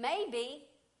 Maybe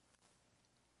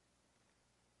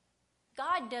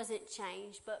God doesn't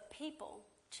change, but people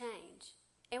change.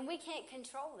 And we can't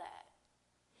control that.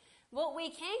 What we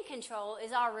can control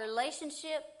is our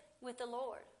relationship with the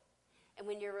Lord. And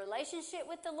when your relationship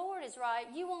with the Lord is right,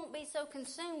 you won't be so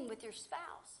consumed with your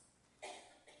spouse,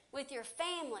 with your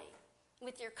family,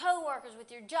 with your coworkers,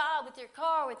 with your job, with your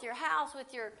car, with your house,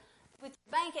 with your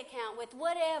bank account, with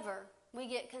whatever we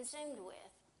get consumed with.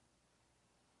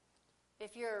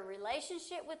 If your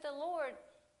relationship with the Lord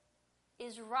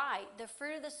is right, the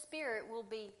fruit of the Spirit will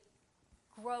be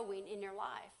growing in your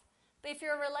life. But if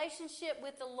your relationship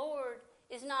with the Lord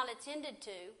is not attended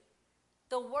to,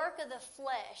 the work of the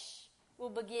flesh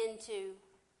will begin to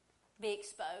be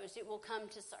exposed. It will come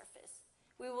to surface.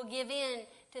 We will give in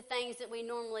to things that we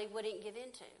normally wouldn't give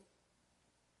into.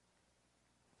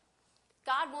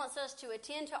 God wants us to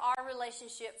attend to our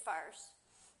relationship first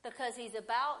because He's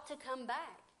about to come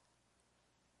back.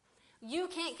 You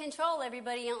can't control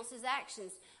everybody else's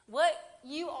actions. What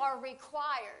you are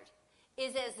required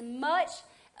is as much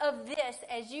of this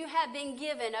as you have been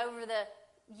given over the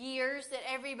years that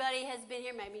everybody has been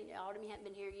here. Maybe all of you haven't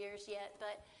been here years yet,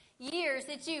 but years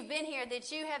that you've been here,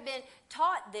 that you have been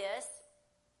taught this.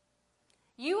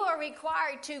 You are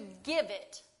required to give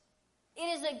it. It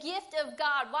is a gift of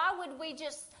God. Why would we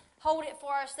just hold it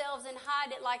for ourselves and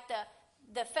hide it like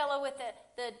the fellow with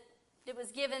that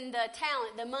was given the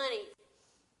talent, the money,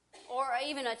 or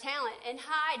even a talent, and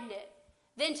hiding it,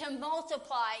 than to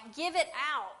multiply it, give it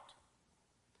out.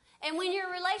 And when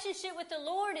your relationship with the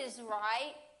Lord is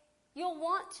right, you'll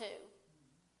want to.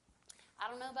 I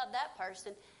don't know about that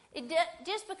person.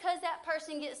 Just because that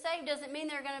person gets saved doesn't mean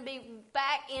they're going to be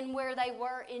back in where they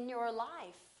were in your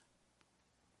life.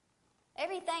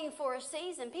 Everything for a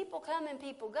season. People come and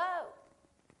people go.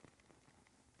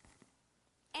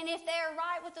 And if they're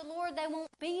right with the Lord, they won't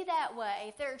be that way.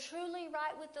 If they're truly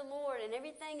right with the Lord and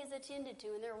everything is attended to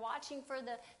and they're watching for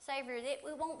the Savior, it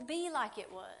won't be like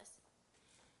it was.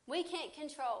 We can't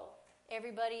control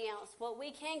everybody else. What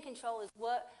we can control is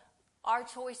what our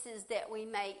choices that we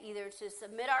make, either to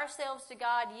submit ourselves to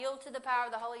God, yield to the power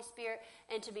of the Holy Spirit,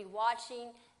 and to be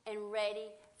watching and ready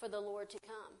for the Lord to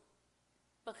come.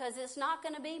 Because it's not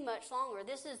going to be much longer.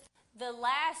 This is the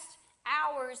last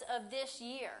hours of this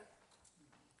year.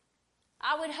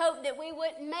 I would hope that we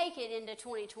wouldn't make it into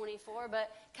 2024,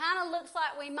 but kind of looks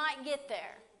like we might get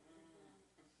there.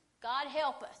 God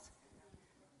help us.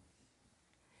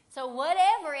 So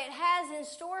whatever it has in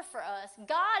store for us,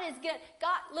 God is good.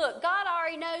 God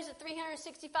already knows the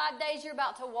 365 days you're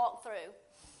about to walk through.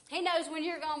 He knows when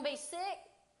you're going to be sick.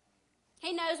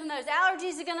 He knows when those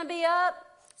allergies are going to be up,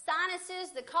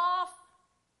 sinuses, the cough.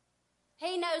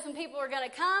 He knows when people are going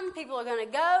to come, people are going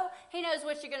to go. He knows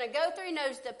what you're going to go through. He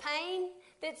knows the pain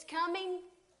that's coming,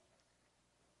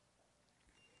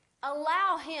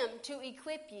 allow Him to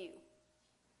equip you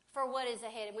for what is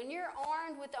ahead. And when you're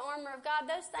armed with the armor of God,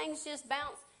 those things just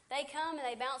bounce. They come and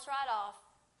they bounce right off.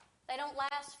 They don't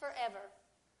last forever.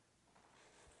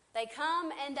 They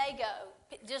come and they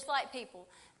go, just like people.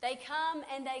 They come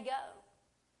and they go.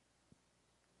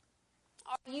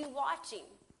 Are you watching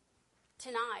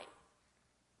tonight?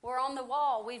 We're on the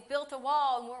wall. We've built a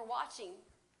wall and we're watching.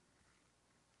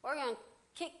 We're going to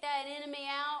kick that enemy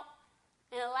out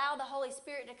and allow the Holy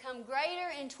Spirit to come greater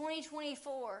in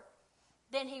 2024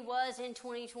 than He was in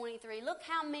 2023. Look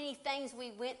how many things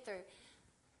we went through.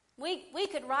 We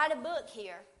could write a book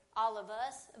here, all of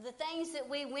us, of the things that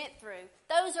we went through.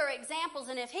 Those are examples,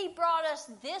 and if He brought us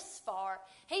this far,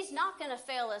 He's not going to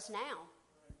fail us now.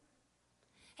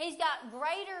 He's got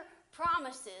greater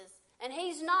promises, and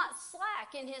He's not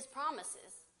slack in His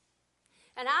promises.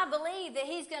 And I believe that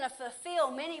He's going to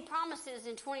fulfill many promises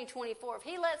in 2024. If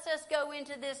He lets us go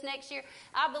into this next year,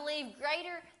 I believe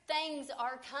greater things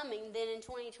are coming than in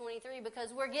 2023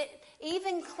 because we're getting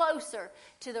even closer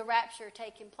to the rapture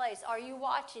taking place. Are you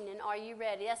watching and are you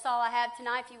ready? That's all I have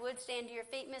tonight. If you would, stand to your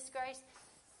feet, Miss Grace.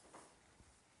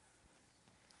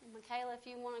 And Michaela, if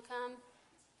you want to come.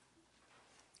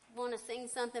 Want to sing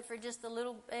something for just a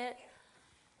little bit.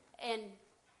 And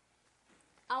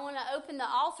I want to open the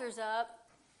altars up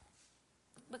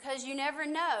because you never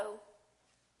know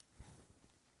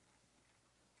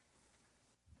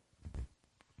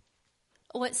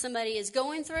what somebody is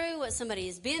going through, what somebody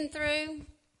has been through.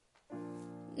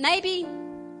 Maybe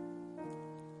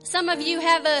some of you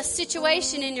have a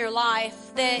situation in your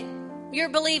life that you're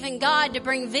believing God to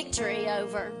bring victory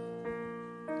over.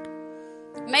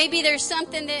 Maybe there's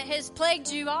something that has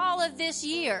plagued you all of this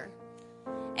year.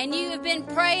 And you have been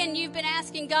praying, you've been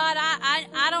asking God,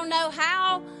 I don't know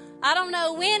how, I don't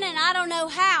know when, and I don't know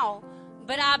how,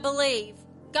 but I believe.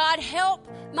 God, help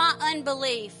my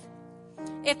unbelief.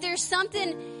 If there's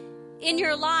something in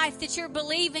your life that you're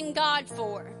believing God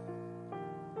for,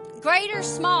 great or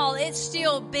small, it's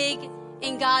still big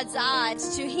in God's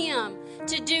eyes to Him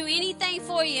to do anything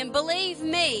for you. And believe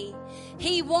me,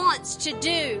 He wants to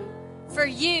do for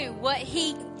you what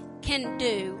He can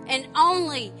do, and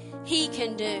only He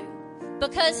can do.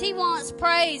 Because He wants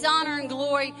praise, honor, and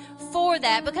glory for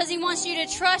that. Because He wants you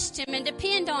to trust Him and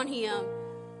depend on Him.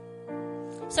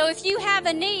 So if you have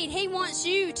a need, He wants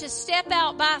you to step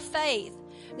out by faith.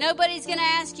 Nobody's going to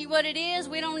ask you what it is.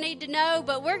 We don't need to know,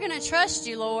 but we're going to trust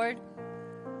you, Lord.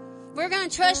 We're going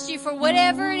to trust you for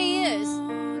whatever it is.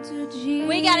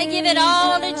 We got to give it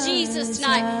all to Jesus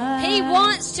tonight. He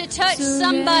wants to touch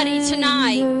somebody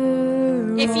tonight.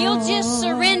 If you'll just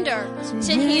surrender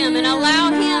to Him and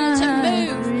allow Him to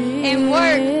move and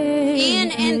work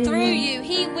in and through you,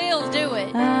 He will do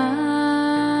it.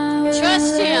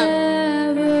 Trust Him.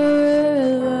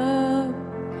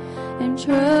 And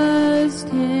trust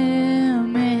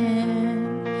Him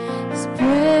in His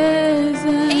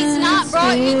presence. He's not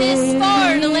brought you this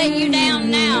far to let you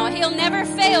down now. He'll never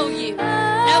fail you. No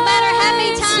matter how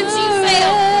many times you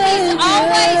fail, He's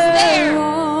always there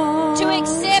to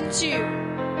accept you.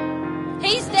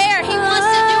 He's there. He wants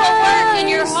to do a work in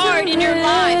your heart, in your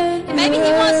life. Maybe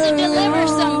He wants to deliver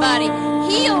somebody,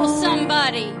 heal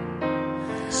somebody,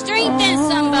 strengthen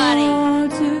somebody,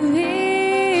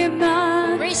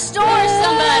 restore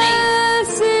somebody.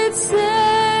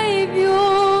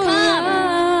 Come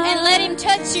and let Him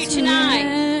touch you tonight.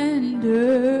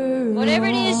 Whatever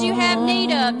it is you have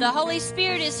need of, the Holy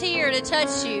Spirit is here to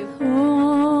touch you.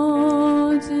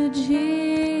 Oh, to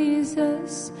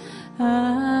Jesus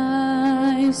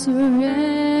I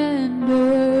surrender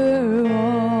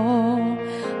all.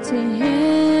 To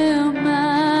Him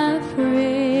I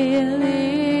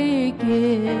freely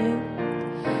give.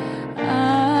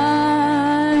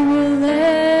 I will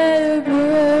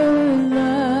ever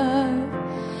love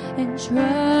and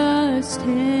trust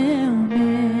Him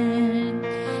in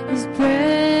His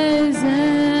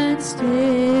presence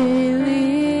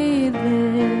daily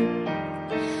live.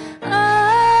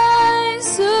 I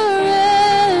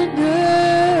surrender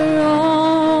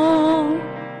all.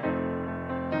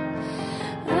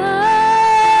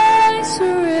 I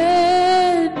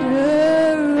surrender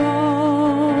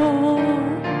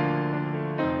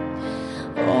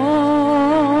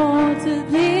all to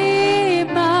Thee,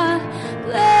 my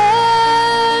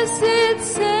blessed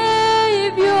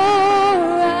Savior.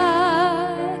 I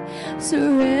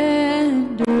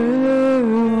surrender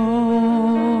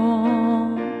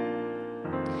all.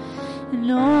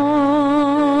 And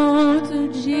all to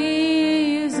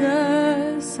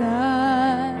Jesus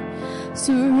I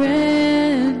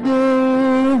surrender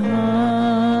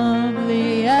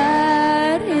humbly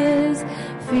at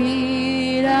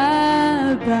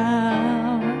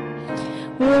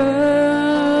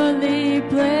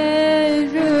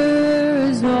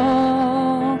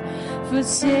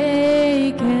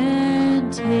forsake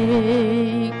and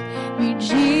take me,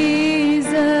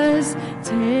 Jesus,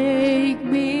 take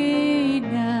me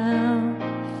now.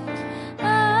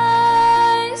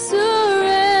 I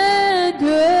surrender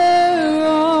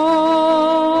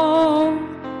all.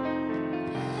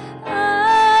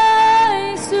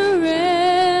 I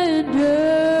surrender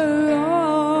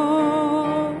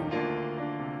all.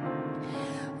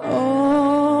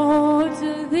 Oh,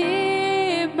 to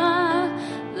thee, my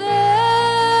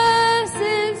blessed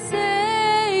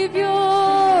Savior,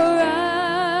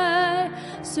 I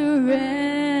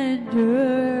surrender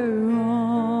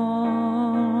all.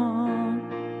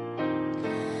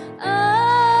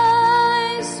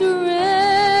 I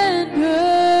surrender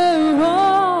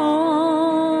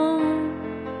all.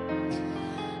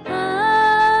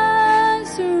 I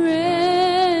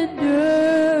surrender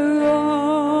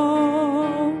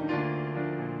all.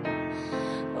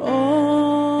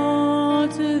 Oh,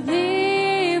 to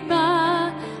thee,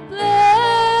 my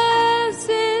blessed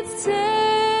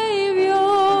Savior,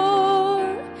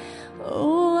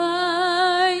 oh,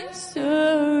 I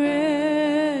surrender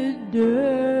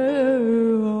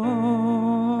all.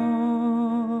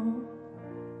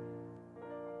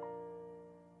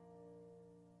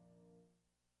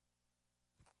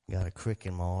 Got a crick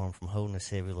in my arm from holding this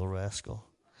heavy little rascal.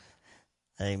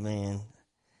 Amen.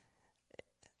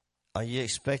 Are you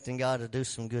expecting God to do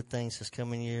some good things this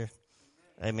coming year?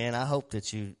 Amen. I hope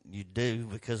that you do,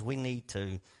 because we need to.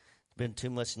 There's been too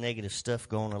much negative stuff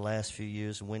going on the last few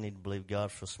years, and we need to believe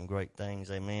God for some great things.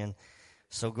 Amen.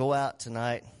 So go out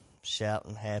tonight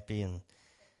shouting happy, and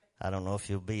I don't know if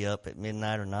you'll be up at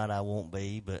midnight or not. I won't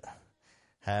be, but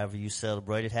however you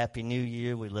celebrate it, Happy New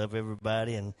Year. We love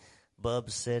everybody. And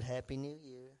Bubs said, Happy New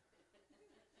Year.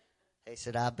 He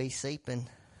said, I'll be sleeping.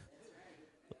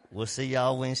 We'll see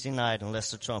y'all Wednesday night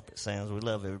unless the trumpet sounds. We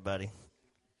love everybody.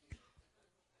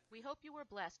 We hope you were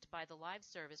blessed by the live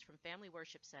service from Family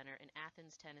Worship Center in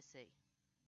Athens, Tennessee.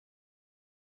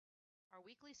 Our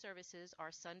weekly services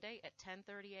are Sunday at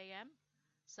 10:30 a.m.,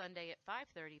 Sunday at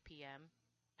 5:30 p.m.,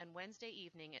 and Wednesday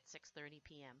evening at 6:30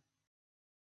 p.m.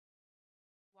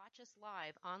 Watch us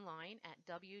live online at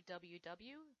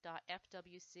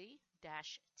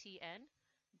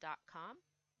www.fwc-tn.com.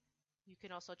 You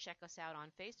can also check us out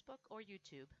on Facebook or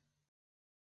YouTube.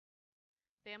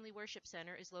 Family Worship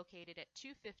Center is located at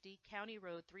 250 County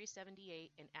Road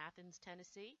 378 in Athens,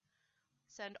 Tennessee.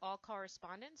 Send all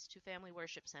correspondence to Family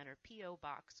Worship Center, P.O.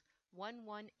 Box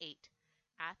 118,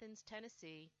 Athens,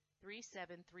 Tennessee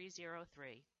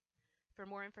 37303. For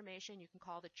more information, you can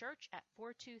call the church at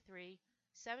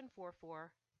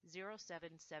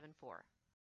 423-744-0774.